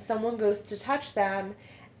and someone goes to touch them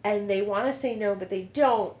and they want to say no but they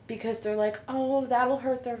don't because they're like, oh, that'll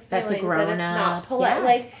hurt their feelings. That's a grown and it's up. not polite. Yes.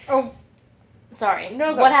 Like, oh, sorry.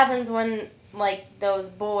 No, what happens when like those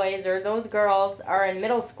boys or those girls are in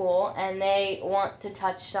middle school and they want to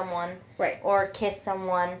touch someone or kiss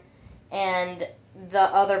someone and the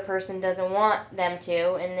other person doesn't want them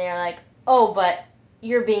to and they're like, oh, but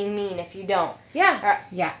you're being mean if you don't. Yeah.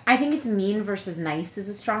 Yeah. I think it's mean versus nice is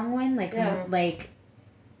a strong one. Like,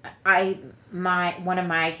 one of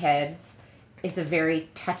my kids is a very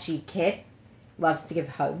touchy kid, loves to give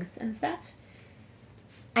hugs and stuff,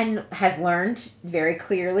 and has learned very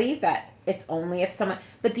clearly that it's only if someone,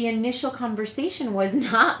 but the initial conversation was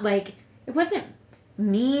not like, it wasn't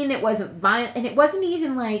mean, it wasn't violent, and it wasn't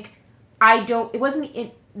even like,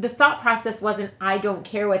 the thought process wasn't, I don't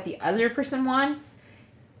care what the other person wants,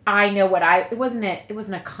 I know what it wasn't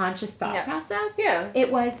a conscious thought process. Yeah.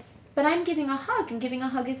 It was, but I'm giving a hug, and giving a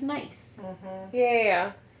hug is nice. Mm-hmm.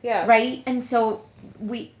 Yeah. Right? And so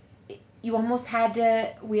we almost had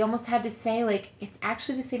to say, like, it's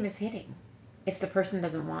actually the same as hitting if the person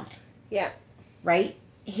doesn't want it. Yeah. Right?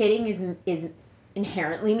 Hitting is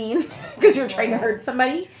inherently mean because you're trying to hurt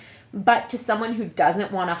somebody. But to someone who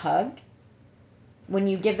doesn't want a hug, when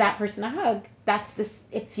you give that person a hug,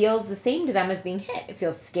 it feels the same to them as being hit. It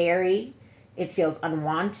feels scary. It feels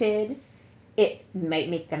unwanted. it might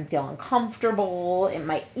make them feel uncomfortable. It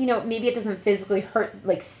might, maybe it doesn't physically hurt,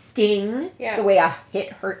 like sting the way a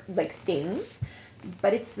hit hurt, like stings,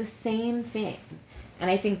 but it's the same thing. And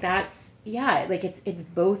I think that's, like it's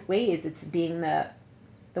both ways. It's being the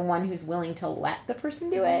one who's willing to let the person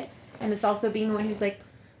do it. And it's also being the one who's like,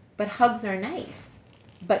 but hugs are nice.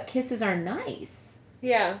 But kisses are nice.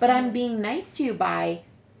 Yeah. But I'm being nice to you by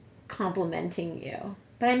complimenting you.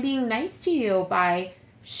 But I'm being nice to you by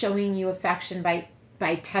showing you affection, by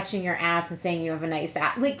touching your ass and saying you have a nice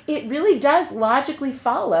ass. Like, it really does logically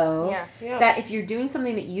follow that if you're doing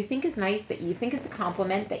something that you think is nice, that you think is a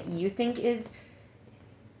compliment, that you think is...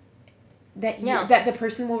 that the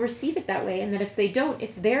person will receive it that way, and that if they don't,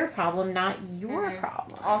 it's their problem, not your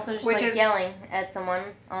problem. Also, just yelling at someone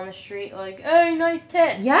on the street, like, "Hey, nice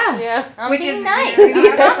tits." Yeah. I'm Which being is nice. very I'm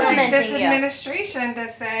much complimenting like this you. administration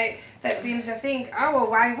that seems to think, oh, well,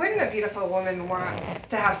 why wouldn't a beautiful woman want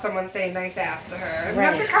to have someone say nice ass to her? I mean,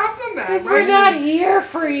 that's a compliment. Because we're not here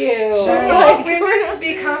for you. Should women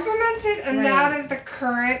be complimented? And that is the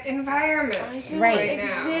current environment right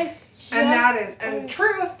now. And that is, and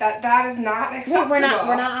truth, that is not acceptable. We're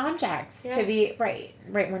not objects to be, right.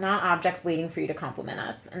 We're not objects waiting for you to compliment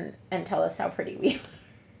us and tell us how pretty we are.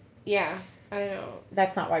 Yeah, I know.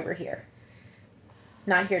 That's not why we're here.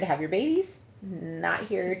 Not here to have your babies. Not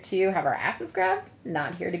here to have our asses grabbed.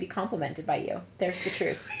 Not here to be complimented by you. There's the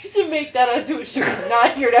truth. We should make that onto a shirt.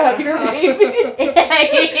 Not here to have your baby.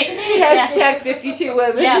 Hashtag 52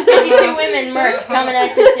 women. Yeah, 52 women merch coming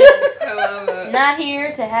at you soon. I love it. Not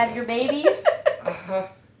here to have your babies.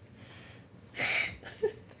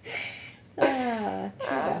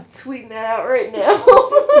 I'm tweeting that out right now.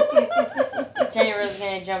 Jenny Rose is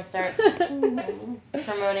going to jumpstart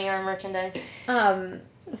promoting our merchandise.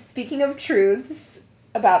 Speaking of truths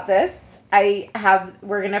about this,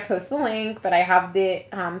 we're going to post the link, but I have the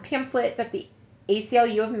pamphlet that the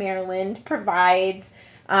ACLU of Maryland provides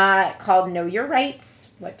called Know Your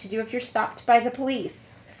Rights, What to Do If You're Stopped by the Police.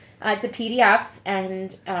 It's a PDF,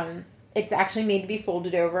 and it's actually made to be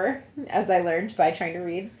folded over, as I learned by trying to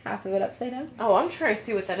read half of it upside down. Oh, I'm trying to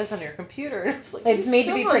see what that is on your computer. And I was like, it's made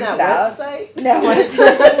to be printed on out. Website? No, it's a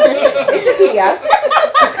PDF.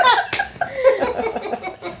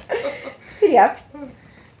 It's a PDF.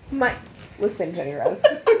 Listen, Jenny Rose.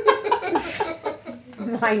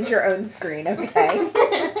 Mind your own screen, okay?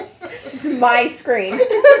 It's my screen.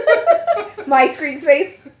 My screen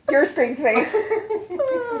space. Your screen space.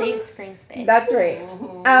 Save screen space. That's right.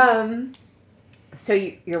 So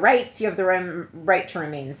your rights, you have the right to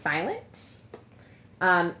remain silent.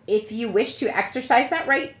 If you wish to exercise that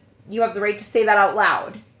right, you have the right to say that out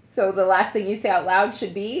loud. So the last thing you say out loud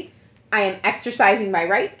should be, I am exercising my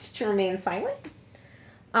right to remain silent.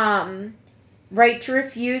 Right to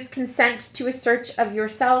refuse consent to a search of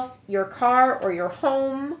yourself, your car, or your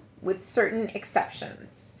home, with certain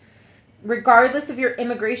exceptions. Regardless of your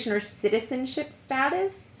immigration or citizenship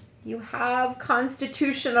status, you have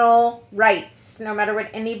constitutional rights, no matter what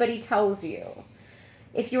anybody tells you.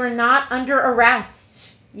 If you are not under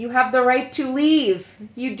arrest, you have the right to leave.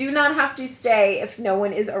 You do not have to stay if no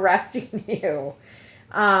one is arresting you.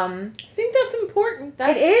 I think that's important.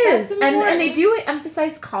 It is. That's important. And they do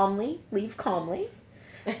emphasize calmly, leave calmly.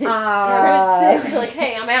 You're gonna say, like,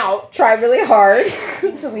 hey, I'm out. Try really hard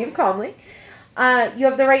to leave calmly. You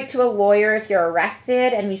have the right to a lawyer if you're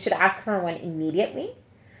arrested, and you should ask for one immediately.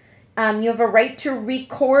 You have a right to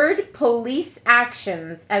record police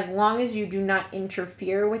actions as long as you do not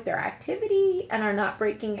interfere with their activity and are not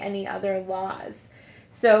breaking any other laws.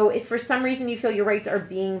 So if for some reason you feel your rights are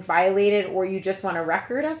being violated or you just want a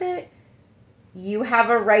record of it, you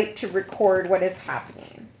have a right to record what is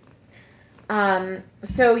happening.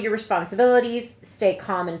 So your responsibilities, stay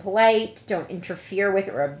calm and polite, don't interfere with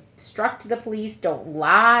or obstruct the police, don't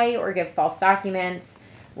lie or give false documents,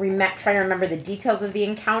 try to remember the details of the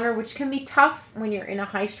encounter, which can be tough when you're in a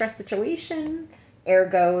high-stress situation,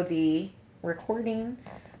 ergo the recording.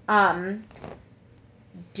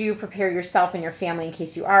 Do prepare yourself and your family in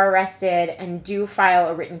case you are arrested, and do file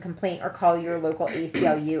a written complaint or call your local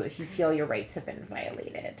ACLU if you feel your rights have been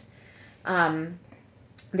violated.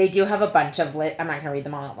 They do have a bunch of, I'm not going to read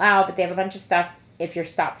them all out loud, but they have a bunch of stuff if you're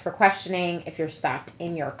stopped for questioning, if you're stopped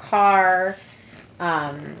in your car,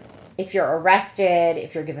 if you're arrested,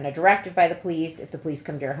 if you're given a directive by the police, if the police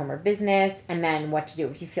come to your home or business, and then what to do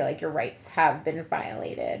if you feel like your rights have been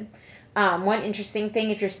violated. One interesting thing,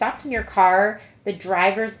 if you're stopped in your car, the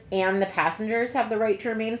drivers and the passengers have the right to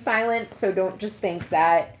remain silent, so don't just think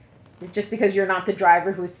that just because you're not the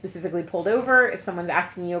driver who was specifically pulled over, if someone's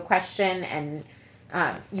asking you a question and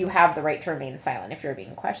you have the right to remain silent if you're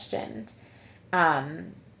being questioned.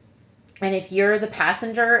 And if you're the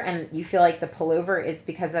passenger and you feel like the pullover is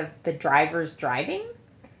because of the driver's driving,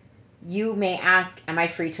 you may ask, am I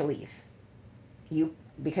free to leave?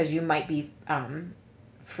 Because you might be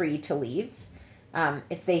free to leave.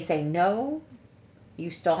 If they say no,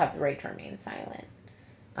 you still have the right to remain silent.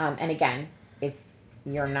 And again, if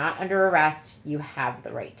you're not under arrest, you have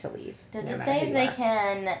the right to leave. Does it say if they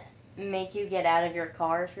can make you get out of your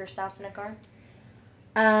car if you're stopped in a car?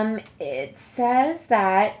 It says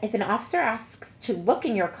that if an officer asks to look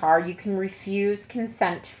in your car, you can refuse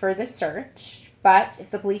consent for the search. But if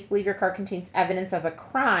the police believe your car contains evidence of a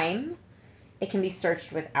crime, it can be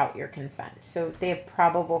searched without your consent. So they have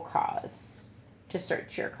probable cause to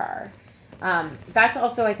search your car. That's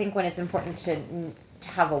also, I think, when it's important to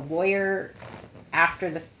have a lawyer after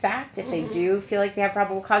the fact. If they do feel like they have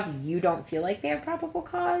probable cause, you don't feel like they have probable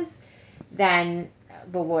cause, then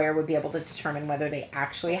the lawyer would be able to determine whether they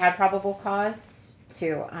actually had probable cause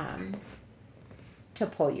to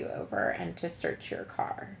pull you over and to search your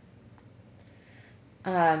car.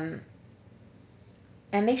 And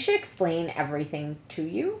they should explain everything to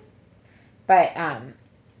you. But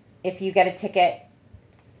if you get a ticket,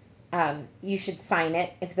 you should sign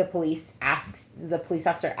it. If the police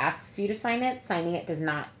officer asks you to sign it, signing it is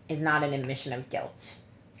not an admission of guilt.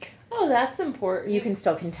 Oh, that's important. You can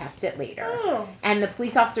still contest it later. Oh. And the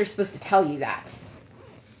police officer is supposed to tell you that.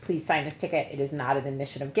 Please sign this ticket. It is not an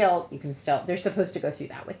admission of guilt. They're supposed to go through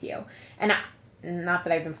that with you. And not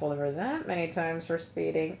that I've been pulled over that many times for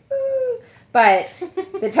speeding, but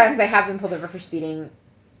the times I have been pulled over for speeding,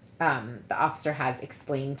 the officer has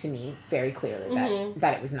explained to me very clearly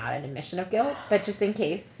that it was not an admission of guilt. But just in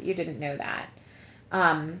case you didn't know that.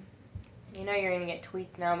 You know you're going to get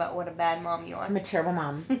tweets now about what a bad mom you are. I'm a terrible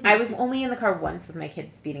mom. I was only in the car once with my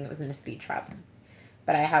kids speeding. It was in a speed trap.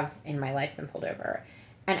 But I have, in my life, been pulled over.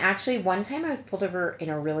 And actually, one time I was pulled over in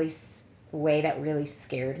a way that really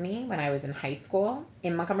scared me when I was in high school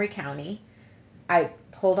in Montgomery County. I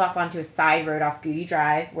pulled off onto a side road off Goody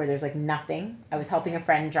Drive where there's, nothing. I was helping a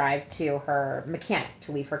friend drive to her mechanic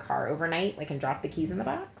to leave her car overnight, and drop the keys in the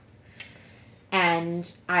box. And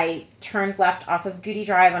I turned left off of Goody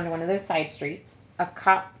Drive onto one of those side streets. A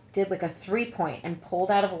cop did a 3-point and pulled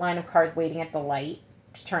out of a line of cars waiting at the light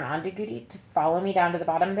to turn onto Goody to follow me down to the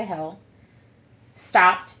bottom of the hill.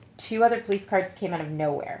 Stopped. 2 other police cars came out of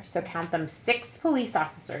nowhere. So count them 6 police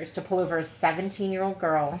officers to pull over a 17-year-old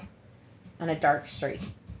girl on a dark street.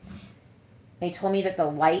 They told me that the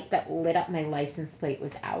light that lit up my license plate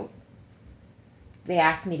was out. They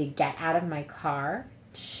asked me to get out of my car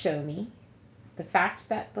to show me the fact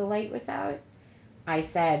that the light was out. I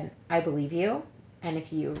said, I believe you, and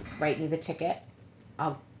if you write me the ticket,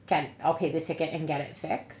 I'll pay the ticket and get it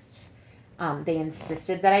fixed. They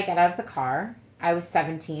insisted that I get out of the car. I was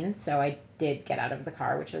 17, so I did get out of the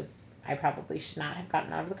car, I probably should not have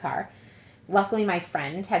gotten out of the car. Luckily, my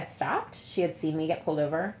friend had stopped. She had seen me get pulled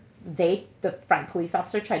over. The front police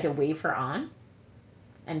officer tried to wave her on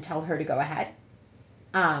and tell her to go ahead.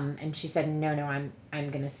 And she said, no, I'm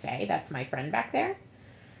going to stay. That's my friend back there.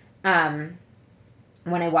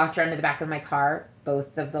 When I walked around to the back of my car,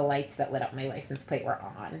 both of the lights that lit up my license plate were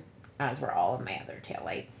on, as were all of my other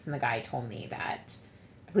taillights. And the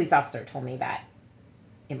police officer told me that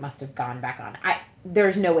it must have gone back on.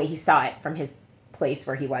 There's no way he saw it from his place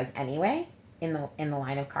where he was anyway, in the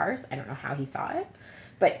line of cars. I don't know how he saw it.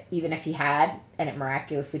 But even if he had, and it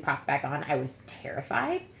miraculously popped back on, I was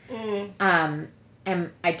terrified.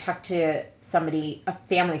 And I talked to a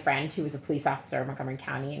family friend who was a police officer in Montgomery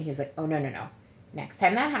County, and he was like, oh, no. Next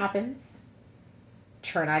time that happens,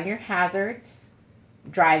 turn on your hazards,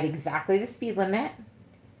 drive exactly the speed limit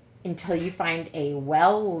until you find a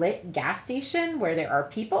well-lit gas station where there are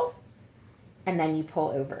people, and then you pull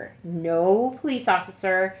over. No police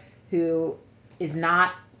officer who is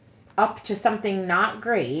not up to something not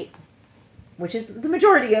great, which is the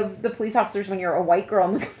majority of the police officers when you're a white girl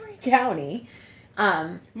in Montgomery County,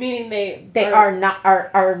 meaning they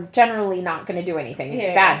are generally not going to do anything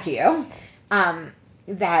bad to you.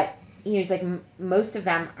 That he's like, most of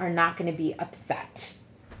them are not going to be upset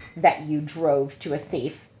that you drove to a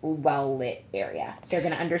safe, well-lit area. They're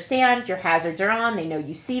going to understand your hazards are on. They know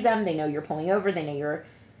you see them. They know you're pulling over. They know you're,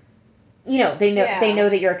 they know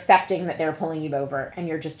that you're accepting that they're pulling you over, and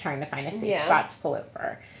you're just trying to find a safe spot to pull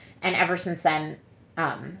over. And ever since then,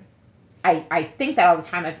 I think that all the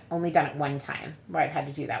time. I've only done it one time where I've had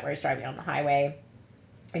to do that, where I was driving on the highway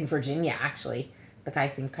in Virginia, actually. The guy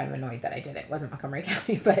seemed kind of annoyed that I did it. It wasn't Montgomery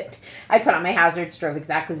County, but I put on my hazards, drove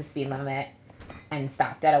exactly the speed limit, and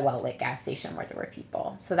stopped at a well-lit gas station where there were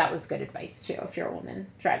people. So that was good advice, too, if you're a woman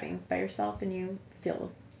driving by yourself and you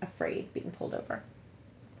feel afraid being pulled over.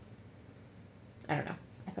 I don't know.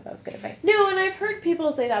 I thought that was good advice. No, and I've heard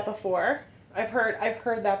people say that before. I've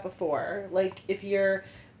heard that before. Like, if you're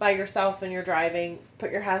by yourself and you're driving,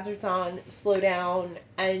 put your hazards on, slow down,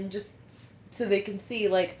 and just so they can see,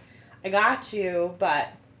 like, I got you, but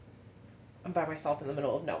I'm by myself in the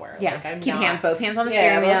middle of nowhere. Yeah, like, I'm keep not, both hands on the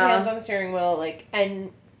steering wheel. both hands on the steering wheel, like,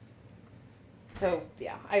 and so,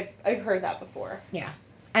 yeah, I've heard that before. Yeah,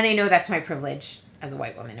 and I know that's my privilege as a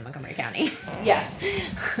white woman in Montgomery County. Yes.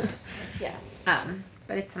 Yes.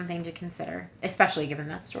 But it's something to consider, especially given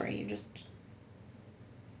that story you just...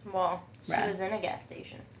 Well, she Right. was in a gas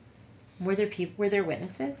station. Were there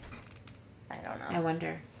witnesses? I don't know. I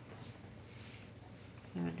wonder.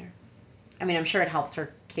 I mean, I'm sure it helps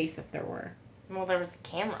her case if there were. Well, there was a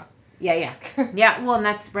camera. Yeah. Yeah, well, and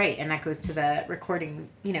that's right. And that goes to the recording,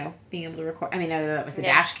 being able to record. I mean, that was a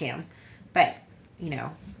dash cam. But,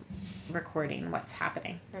 recording what's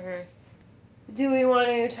happening. Mm-hmm. Do we want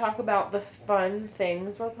to talk about the fun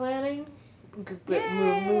things we're planning?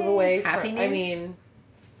 Move away from... Happy news? I mean,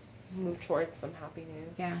 move towards some happy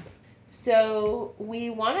news. Yeah. So, we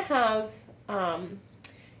want to have...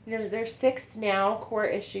 there's 6 now core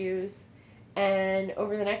issues, and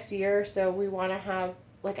over the next year or so, we want to have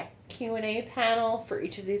like a Q&A panel for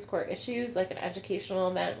each of these core issues, like an educational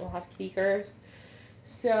event. We'll have speakers.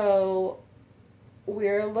 So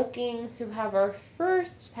we're looking to have our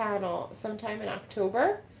first panel sometime in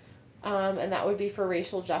October, and that would be for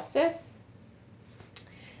racial justice.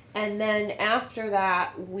 And then after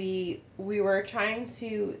that, we were trying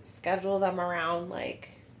to schedule them around like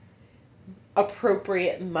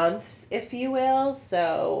appropriate months, if you will.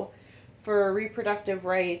 So for reproductive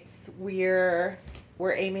rights, we're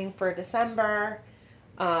aiming for December,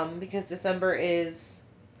 because December is,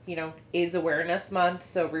 AIDS Awareness Month.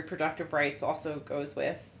 So reproductive rights also goes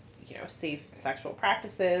with, safe sexual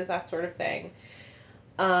practices, that sort of thing.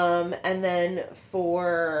 And then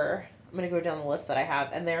I'm going to go down the list that I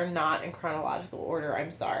have, and they're not in chronological order.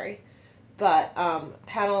 I'm sorry. But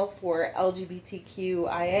panel for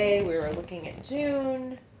LGBTQIA, we were looking at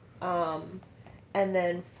June. And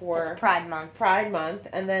then for... That's Pride Month. Pride Month.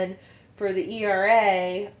 And then for the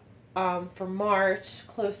ERA, for March,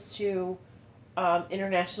 close to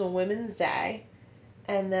International Women's Day.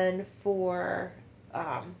 And then for...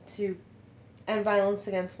 to end violence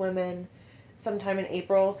against women sometime in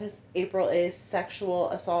April, because April is Sexual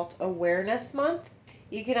Assault Awareness Month.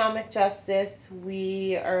 Economic justice,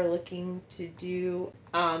 we are looking to do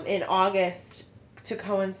in August to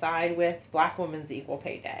coincide with Black Women's Equal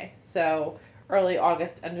Pay Day. So early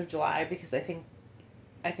August, end of July, because I think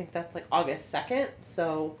that's like August 2nd.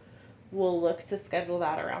 So we'll look to schedule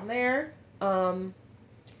that around there.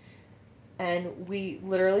 And we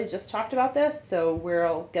literally just talked about this, so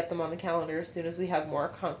we'll get them on the calendar as soon as we have more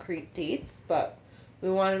concrete dates. But we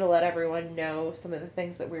wanted to let everyone know some of the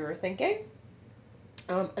things that we were thinking.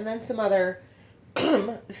 And then some other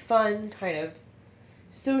fun kind of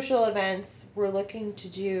social events. We're looking to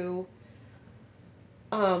do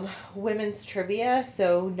women's trivia,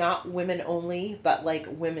 so not women only, but like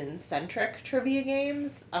women-centric trivia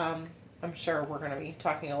games. I'm sure we're going to be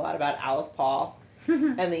talking a lot about Alice Paul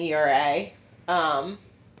and the ERA.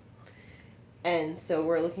 And so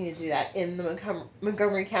we're looking to do that in the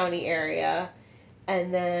Montgomery County area.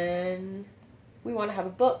 And then we want to have a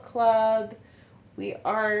book club. We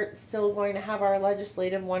are still going to have our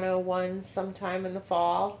Legislative 101 sometime in the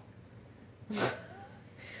fall.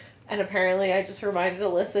 And apparently I just reminded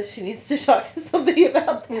Alyssa she needs to talk to somebody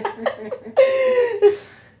about that.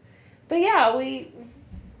 But yeah,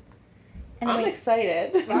 I'm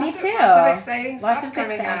excited. Me too. Lots of exciting Lots stuff of good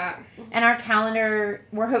coming stuff. up. And our calendar,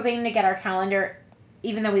 we're hoping to get our calendar,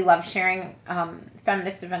 even though we love sharing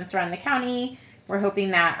feminist events around the county, we're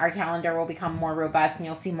hoping that our calendar will become more robust and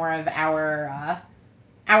you'll see more of our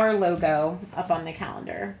logo up on the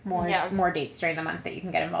calendar. More dates during the month that you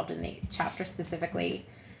can get involved in the chapter specifically.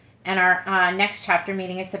 And our next chapter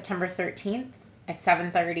meeting is September 13th at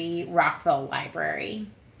 7:30, Rockville Library.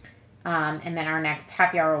 And then our next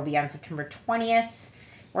happy hour will be on September 20th.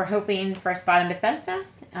 We're hoping for a spot in Bethesda,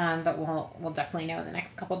 but we'll definitely know in the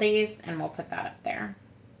next couple days, and we'll put that up there.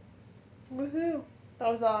 Woohoo. That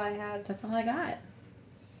was all I had. That's all I got.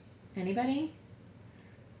 Anybody?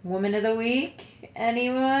 Woman of the week?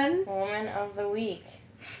 Anyone? Woman of the week.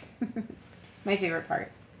 My favorite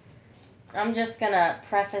part. I'm just going to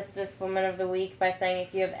preface this Woman of the Week by saying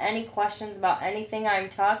if you have any questions about anything I'm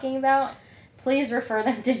talking about, please refer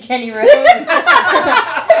them to Jenny Rose.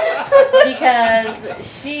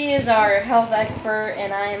 because she is our health expert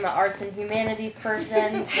and I'm an arts and humanities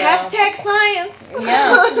person. So. Hashtag science.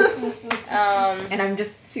 Yeah. And I'm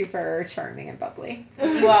just super charming and bubbly.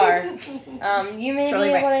 You are. You may really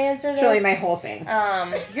be my- able to answer this. It's really my whole thing.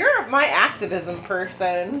 You're my activism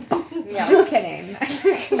person. Yeah. Just kidding.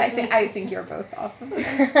 I think you're both awesome.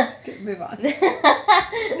 Move on.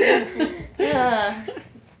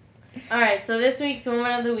 Alright, so this week's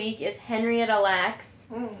Woman of the Week is Henrietta Lacks.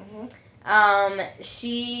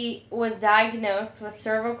 She was diagnosed with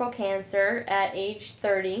cervical cancer at age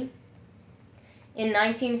 30. In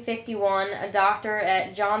 1951, a doctor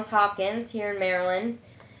at Johns Hopkins here in Maryland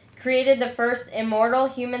created the first immortal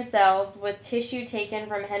human cells with tissue taken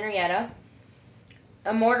from Henrietta.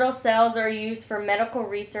 Immortal cells are used for medical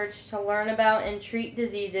research to learn about and treat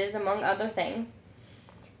diseases, among other things.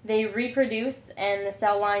 They reproduce and the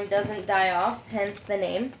cell line doesn't die off, hence the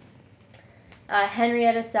name.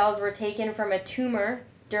 Henrietta's cells were taken from a tumor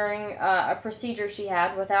during a procedure she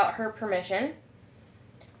had without her permission.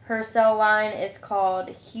 Her cell line is called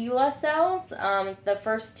HeLa cells, the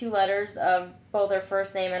first two letters of both her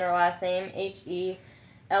first name and her last name,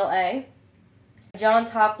 HeLa. Johns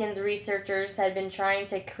Hopkins researchers had been trying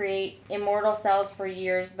to create immortal cells for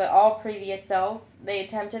years, but all previous cells they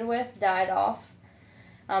attempted with died off.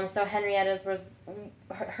 So Henrietta's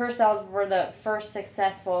her cells were the first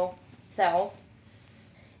successful cells.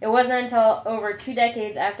 It wasn't until over 2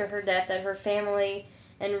 decades after her death that her family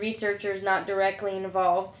and researchers not directly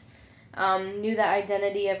involved knew the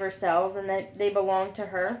identity of her cells and that they belonged to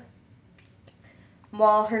her.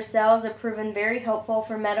 While her cells have proven very helpful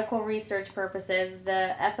for medical research purposes,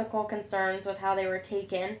 the ethical concerns with how they were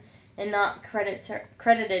taken and not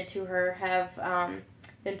credited to her have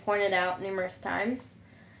been pointed out numerous times.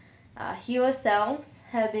 HeLa cells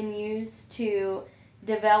have been used to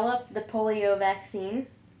develop the polio vaccine.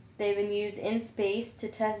 They've been used in space to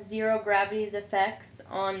test zero gravity's effects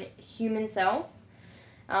on human cells.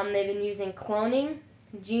 They've been used in cloning,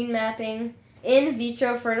 gene mapping, in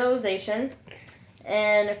vitro fertilization,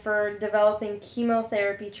 and for developing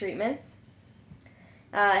chemotherapy treatments.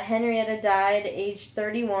 Henrietta died aged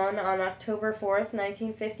 31 on October 4th,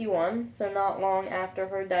 1951, so not long after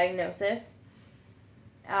her diagnosis.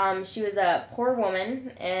 She was a poor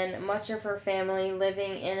woman, and much of her family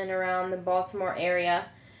living in and around the Baltimore area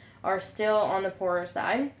are still on the poorer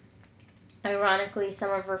side. Ironically,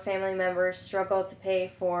 some of her family members struggle to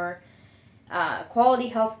pay for quality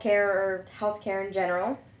health care or health care in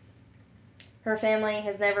general. Her family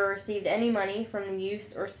has never received any money from the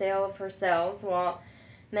use or sale of her cells, while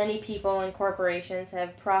many people and corporations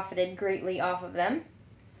have profited greatly off of them.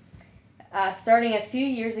 Starting a few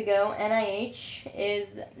years ago, NIH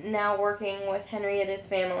is now working with Henrietta's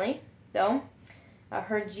family, though.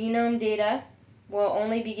 Her genome data will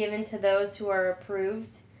only be given to those who are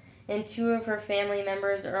approved, and 2 of her family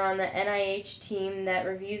members are on the NIH team that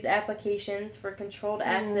reviews applications for controlled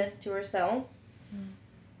access to her cells.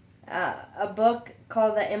 A book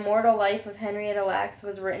called The Immortal Life of Henrietta Lacks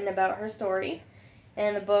was written about her story,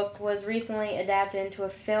 and the book was recently adapted into a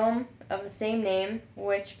film of the same name,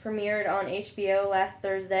 which premiered on HBO last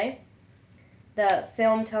Thursday. The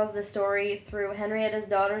film tells the story through Henrietta's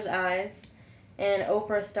daughter's eyes, and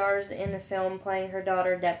Oprah stars in the film playing her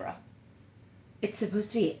daughter, Deborah. It's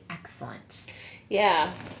supposed to be excellent.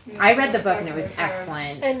 Yeah. I read the book and it was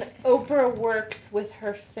excellent. And Oprah worked with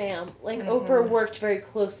her Oprah worked very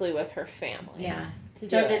closely with her family. Yeah.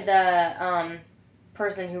 So did the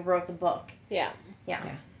person who wrote the book. Yeah.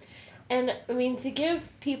 And, I mean, to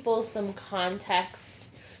give people some context,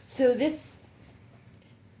 so this,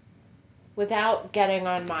 without getting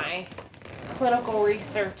on my clinical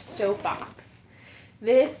research soapbox,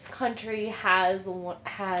 this country has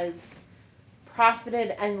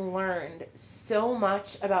profited and learned so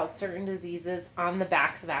much about certain diseases on the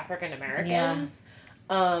backs of African Americans.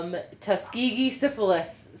 Tuskegee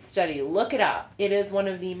syphilis study, look it up. It is one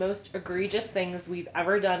of the most egregious things we've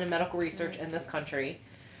ever done in medical research in this country.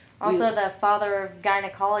 Also, the father of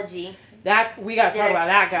gynecology. That we got to talk about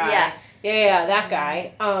that guy. Yeah, that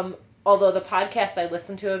guy. Although the podcast I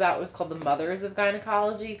listened to about was called The Mothers of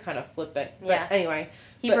Gynecology, kind of flippant. But anyway.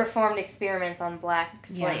 He performed experiments on black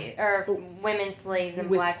slaves, or women slaves and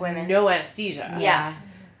black women. No anesthesia. Yeah.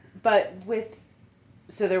 But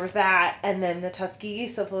so there was that, and then the Tuskegee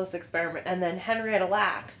syphilis experiment, and then Henrietta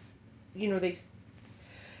Lacks,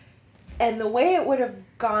 and the way it would have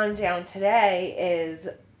gone down today is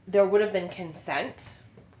there would have been consent.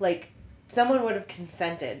 Like, someone would have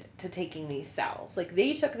consented to taking these cells. Like,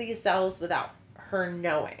 they took these cells without her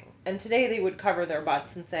knowing. And today they would cover their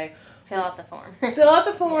butts and say, Fill out the form. Fill out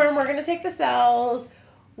the form, we're going to take the cells.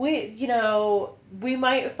 we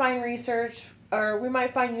might find research or we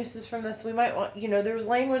might find uses from this. We might want, there's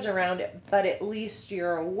language around it, but at least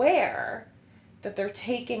you're aware that they're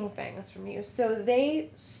taking things from you. So they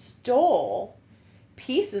stole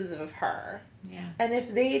pieces of her. Yeah. And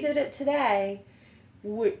if they did it today,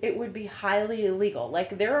 it would be highly illegal.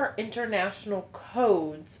 Like, there are international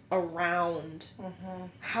codes around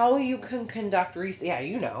how you can conduct research.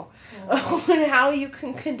 Yeah, and how you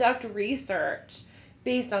can conduct research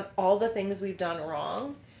based on all the things we've done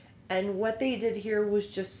wrong. And what they did here was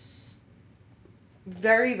just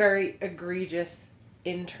very, very egregious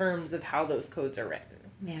in terms of how those codes are written.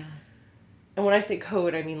 Yeah. And when I say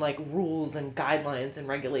code, I mean like rules and guidelines and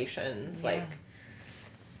regulations. Yeah.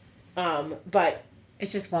 But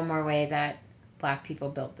it's just one more way that Black people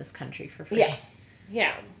built this country for free. Yeah.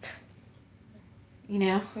 Yeah.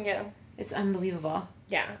 Yeah. It's unbelievable.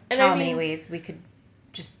 Yeah. And how many ways we could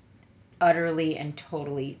just utterly and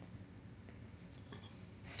totally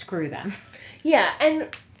screw them. Yeah,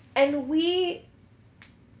 and we're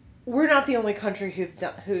not the only country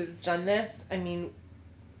who's done this. I mean,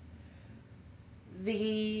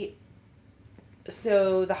 the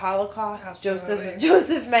Holocaust, Absolutely.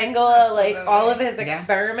 Joseph Mengele, Absolutely. like all of his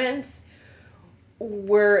experiments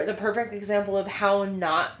were the perfect example of how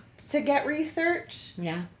not to get research.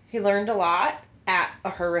 Yeah. He learned a lot at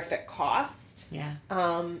a horrific cost. Yeah.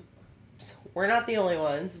 So we're not the only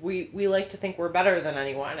ones. We like to think we're better than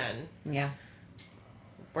anyone, and Yeah.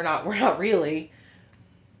 we're not really.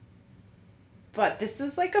 But this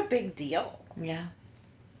is like a big deal. Yeah.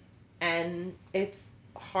 And it's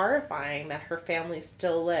horrifying that her family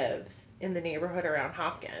still lives in the neighborhood around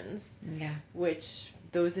Hopkins. Yeah. Which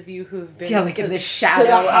those of you who've been Feel like to, in the to shadow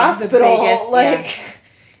the of hospital, the biggest, like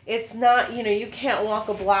it's not, you can't walk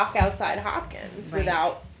a block outside Hopkins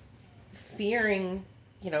without fearing,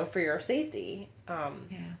 for your safety. Yeah.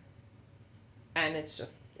 And it's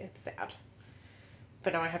sad.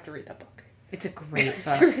 But now I have to read that book. It's a great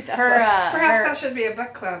book. Perhaps that should be a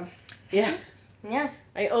book club. Yeah. Yeah.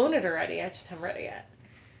 I own it already. I just haven't read it yet.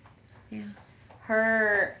 Yeah.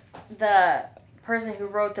 The person who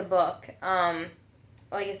wrote the book,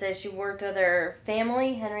 like I said, she worked with her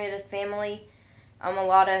family, Henrietta's family. A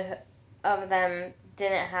lot of them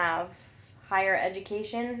didn't have higher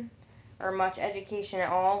education or much education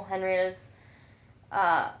at all. Henrietta's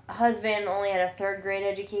husband only had a 3rd grade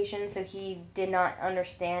education, so he did not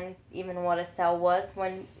understand even what a cell was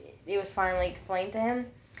when it was finally explained to him.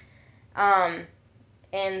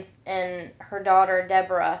 And her daughter,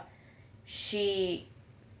 Deborah, she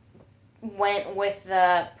went with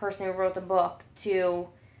the person who wrote the book to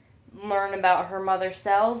learn about her mother's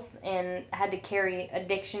cells and had to carry a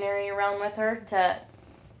dictionary around with her to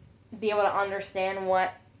be able to understand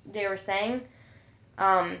what they were saying.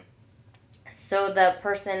 So the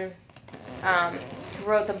person who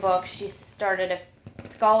wrote the book, she started a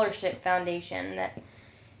scholarship foundation that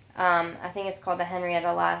I think it's called the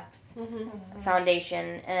Henrietta Lacks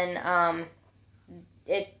Foundation, and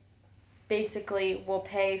it basically will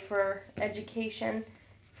pay for education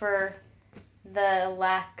for the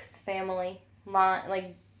Lacks family,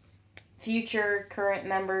 like future current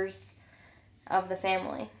members of the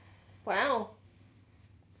family. Wow.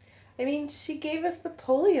 I mean, she gave us the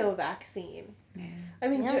polio vaccine. Yeah. I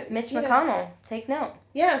mean, Mitch McConnell, take note.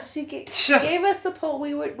 Yeah, she gave us the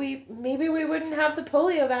maybe we wouldn't have the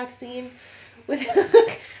polio vaccine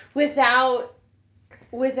without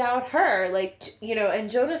her. Like, and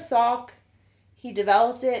Jonas Salk, he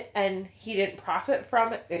developed it and he didn't profit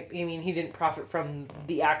from it. I mean, he didn't profit from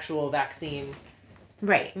the actual vaccine.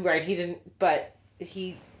 Right. Right. He didn't, but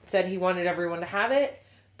he said he wanted everyone to have it.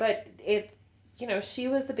 But she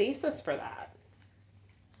was the basis for that.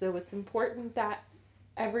 So it's important that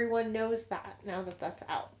everyone knows that now that that's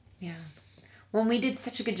out. Yeah. Well, we did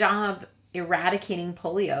such a good job eradicating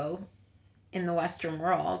polio in the Western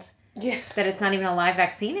world. Yeah. That it's not even a live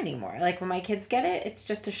vaccine anymore. Like, when my kids get it, it's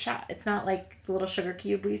just a shot. It's not like the little sugar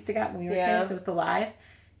cube we used to get when we were kids with the live.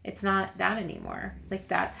 It's not that anymore. Like,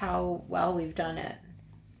 that's how well we've done it.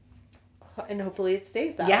 And hopefully it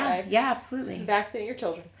stays that way. Yeah, absolutely. Vaccinate your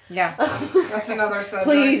children. Yeah. That's another subject.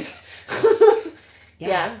 Please.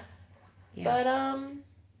 Yeah. But,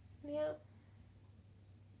 yeah.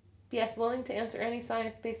 Yes, willing to answer any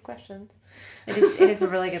science-based questions. It is a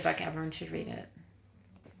really good book. Everyone should read it.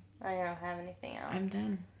 I don't have anything else. I'm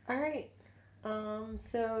done. All right.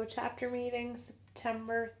 So chapter meeting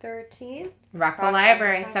September 13th. Rockville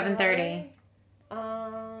Library, 7:30.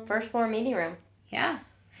 First floor meeting room. Yeah.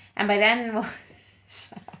 And by then we'll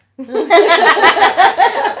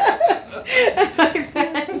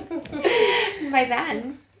by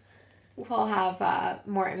then we'll have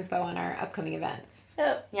more info on our upcoming events.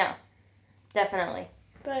 Yep. Yeah, definitely.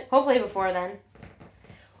 But hopefully before then.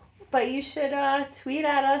 But you should tweet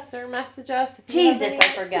at us or message us. If you Jesus, I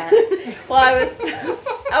forgot. Well,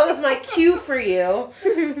 that was my cue for you.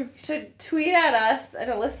 You should tweet at us, and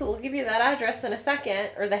Alyssa will give you that address in a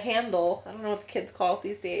second, or the handle. I don't know what the kids call it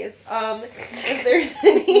these days. If there's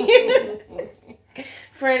any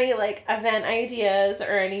for any like event ideas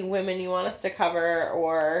or any women you want us to cover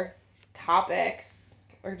or topics,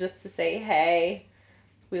 or just to say hey,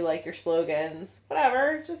 we like your slogans,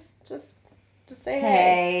 whatever. Just say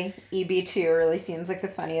hey. EB2 really seems like the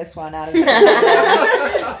funniest one out of the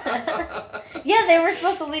Yeah, they were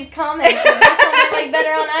supposed to leave comments. But which one they like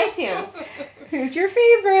better on iTunes? Who's your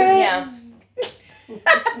favorite? Yeah.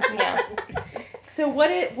 Yeah. So what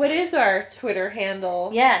is our Twitter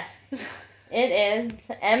handle? Yes. It is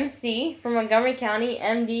MC for Montgomery County,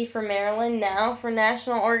 MD for Maryland, NOW for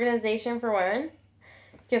National Organization for Women.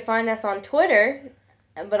 You can find us on Twitter,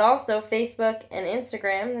 but also Facebook and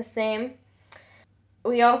Instagram, the same.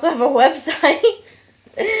 We also have a website,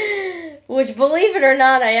 which, believe it or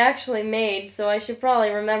not, I actually made, so I should probably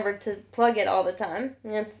remember to plug it all the time.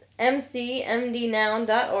 It's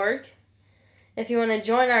mcmdnow.org. If you want to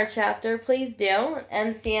join our chapter, please do.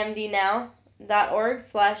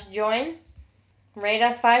 mcmdnow.org/join. Rate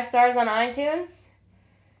us 5 stars on iTunes.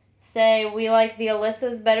 Say we like the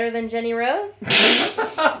Alyssas better than Jenny Rose. That's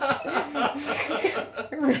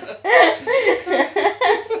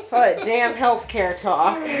all that damn healthcare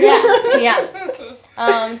talk. Yeah.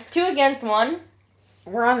 It's 2 against 1.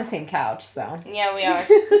 We're on the same couch, so. Yeah, we are.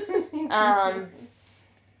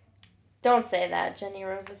 Don't say that. Jenny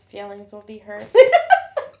Rose's feelings will be hurt.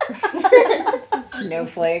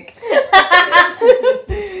 Snowflake.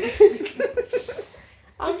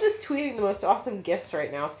 I'm just tweeting the most awesome gifts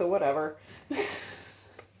right now, so whatever.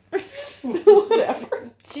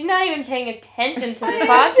 Whatever. She's not even paying attention to the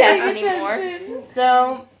podcast anymore.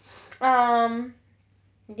 So,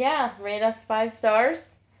 yeah, rate us 5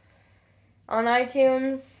 stars on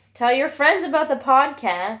iTunes. Tell your friends about the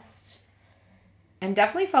podcast. And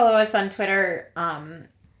definitely follow us on Twitter on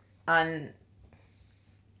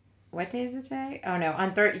what day is it today? Oh no,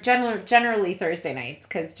 on generally Thursday nights,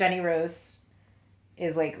 because Jenny Rose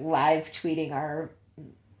is like live tweeting our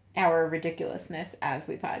ridiculousness as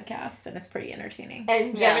we podcast, and it's pretty entertaining.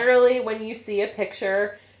 And generally, when you see a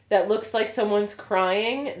picture that looks like someone's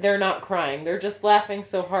crying, they're not crying. They're just laughing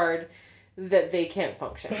so hard that they can't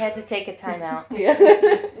function. They had to take a time out. Yeah.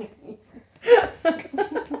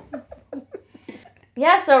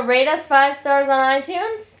 Yeah, so rate us 5 stars on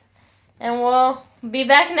iTunes, and we'll be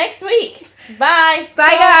back next week. Bye.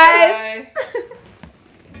 Bye, guys. Bye.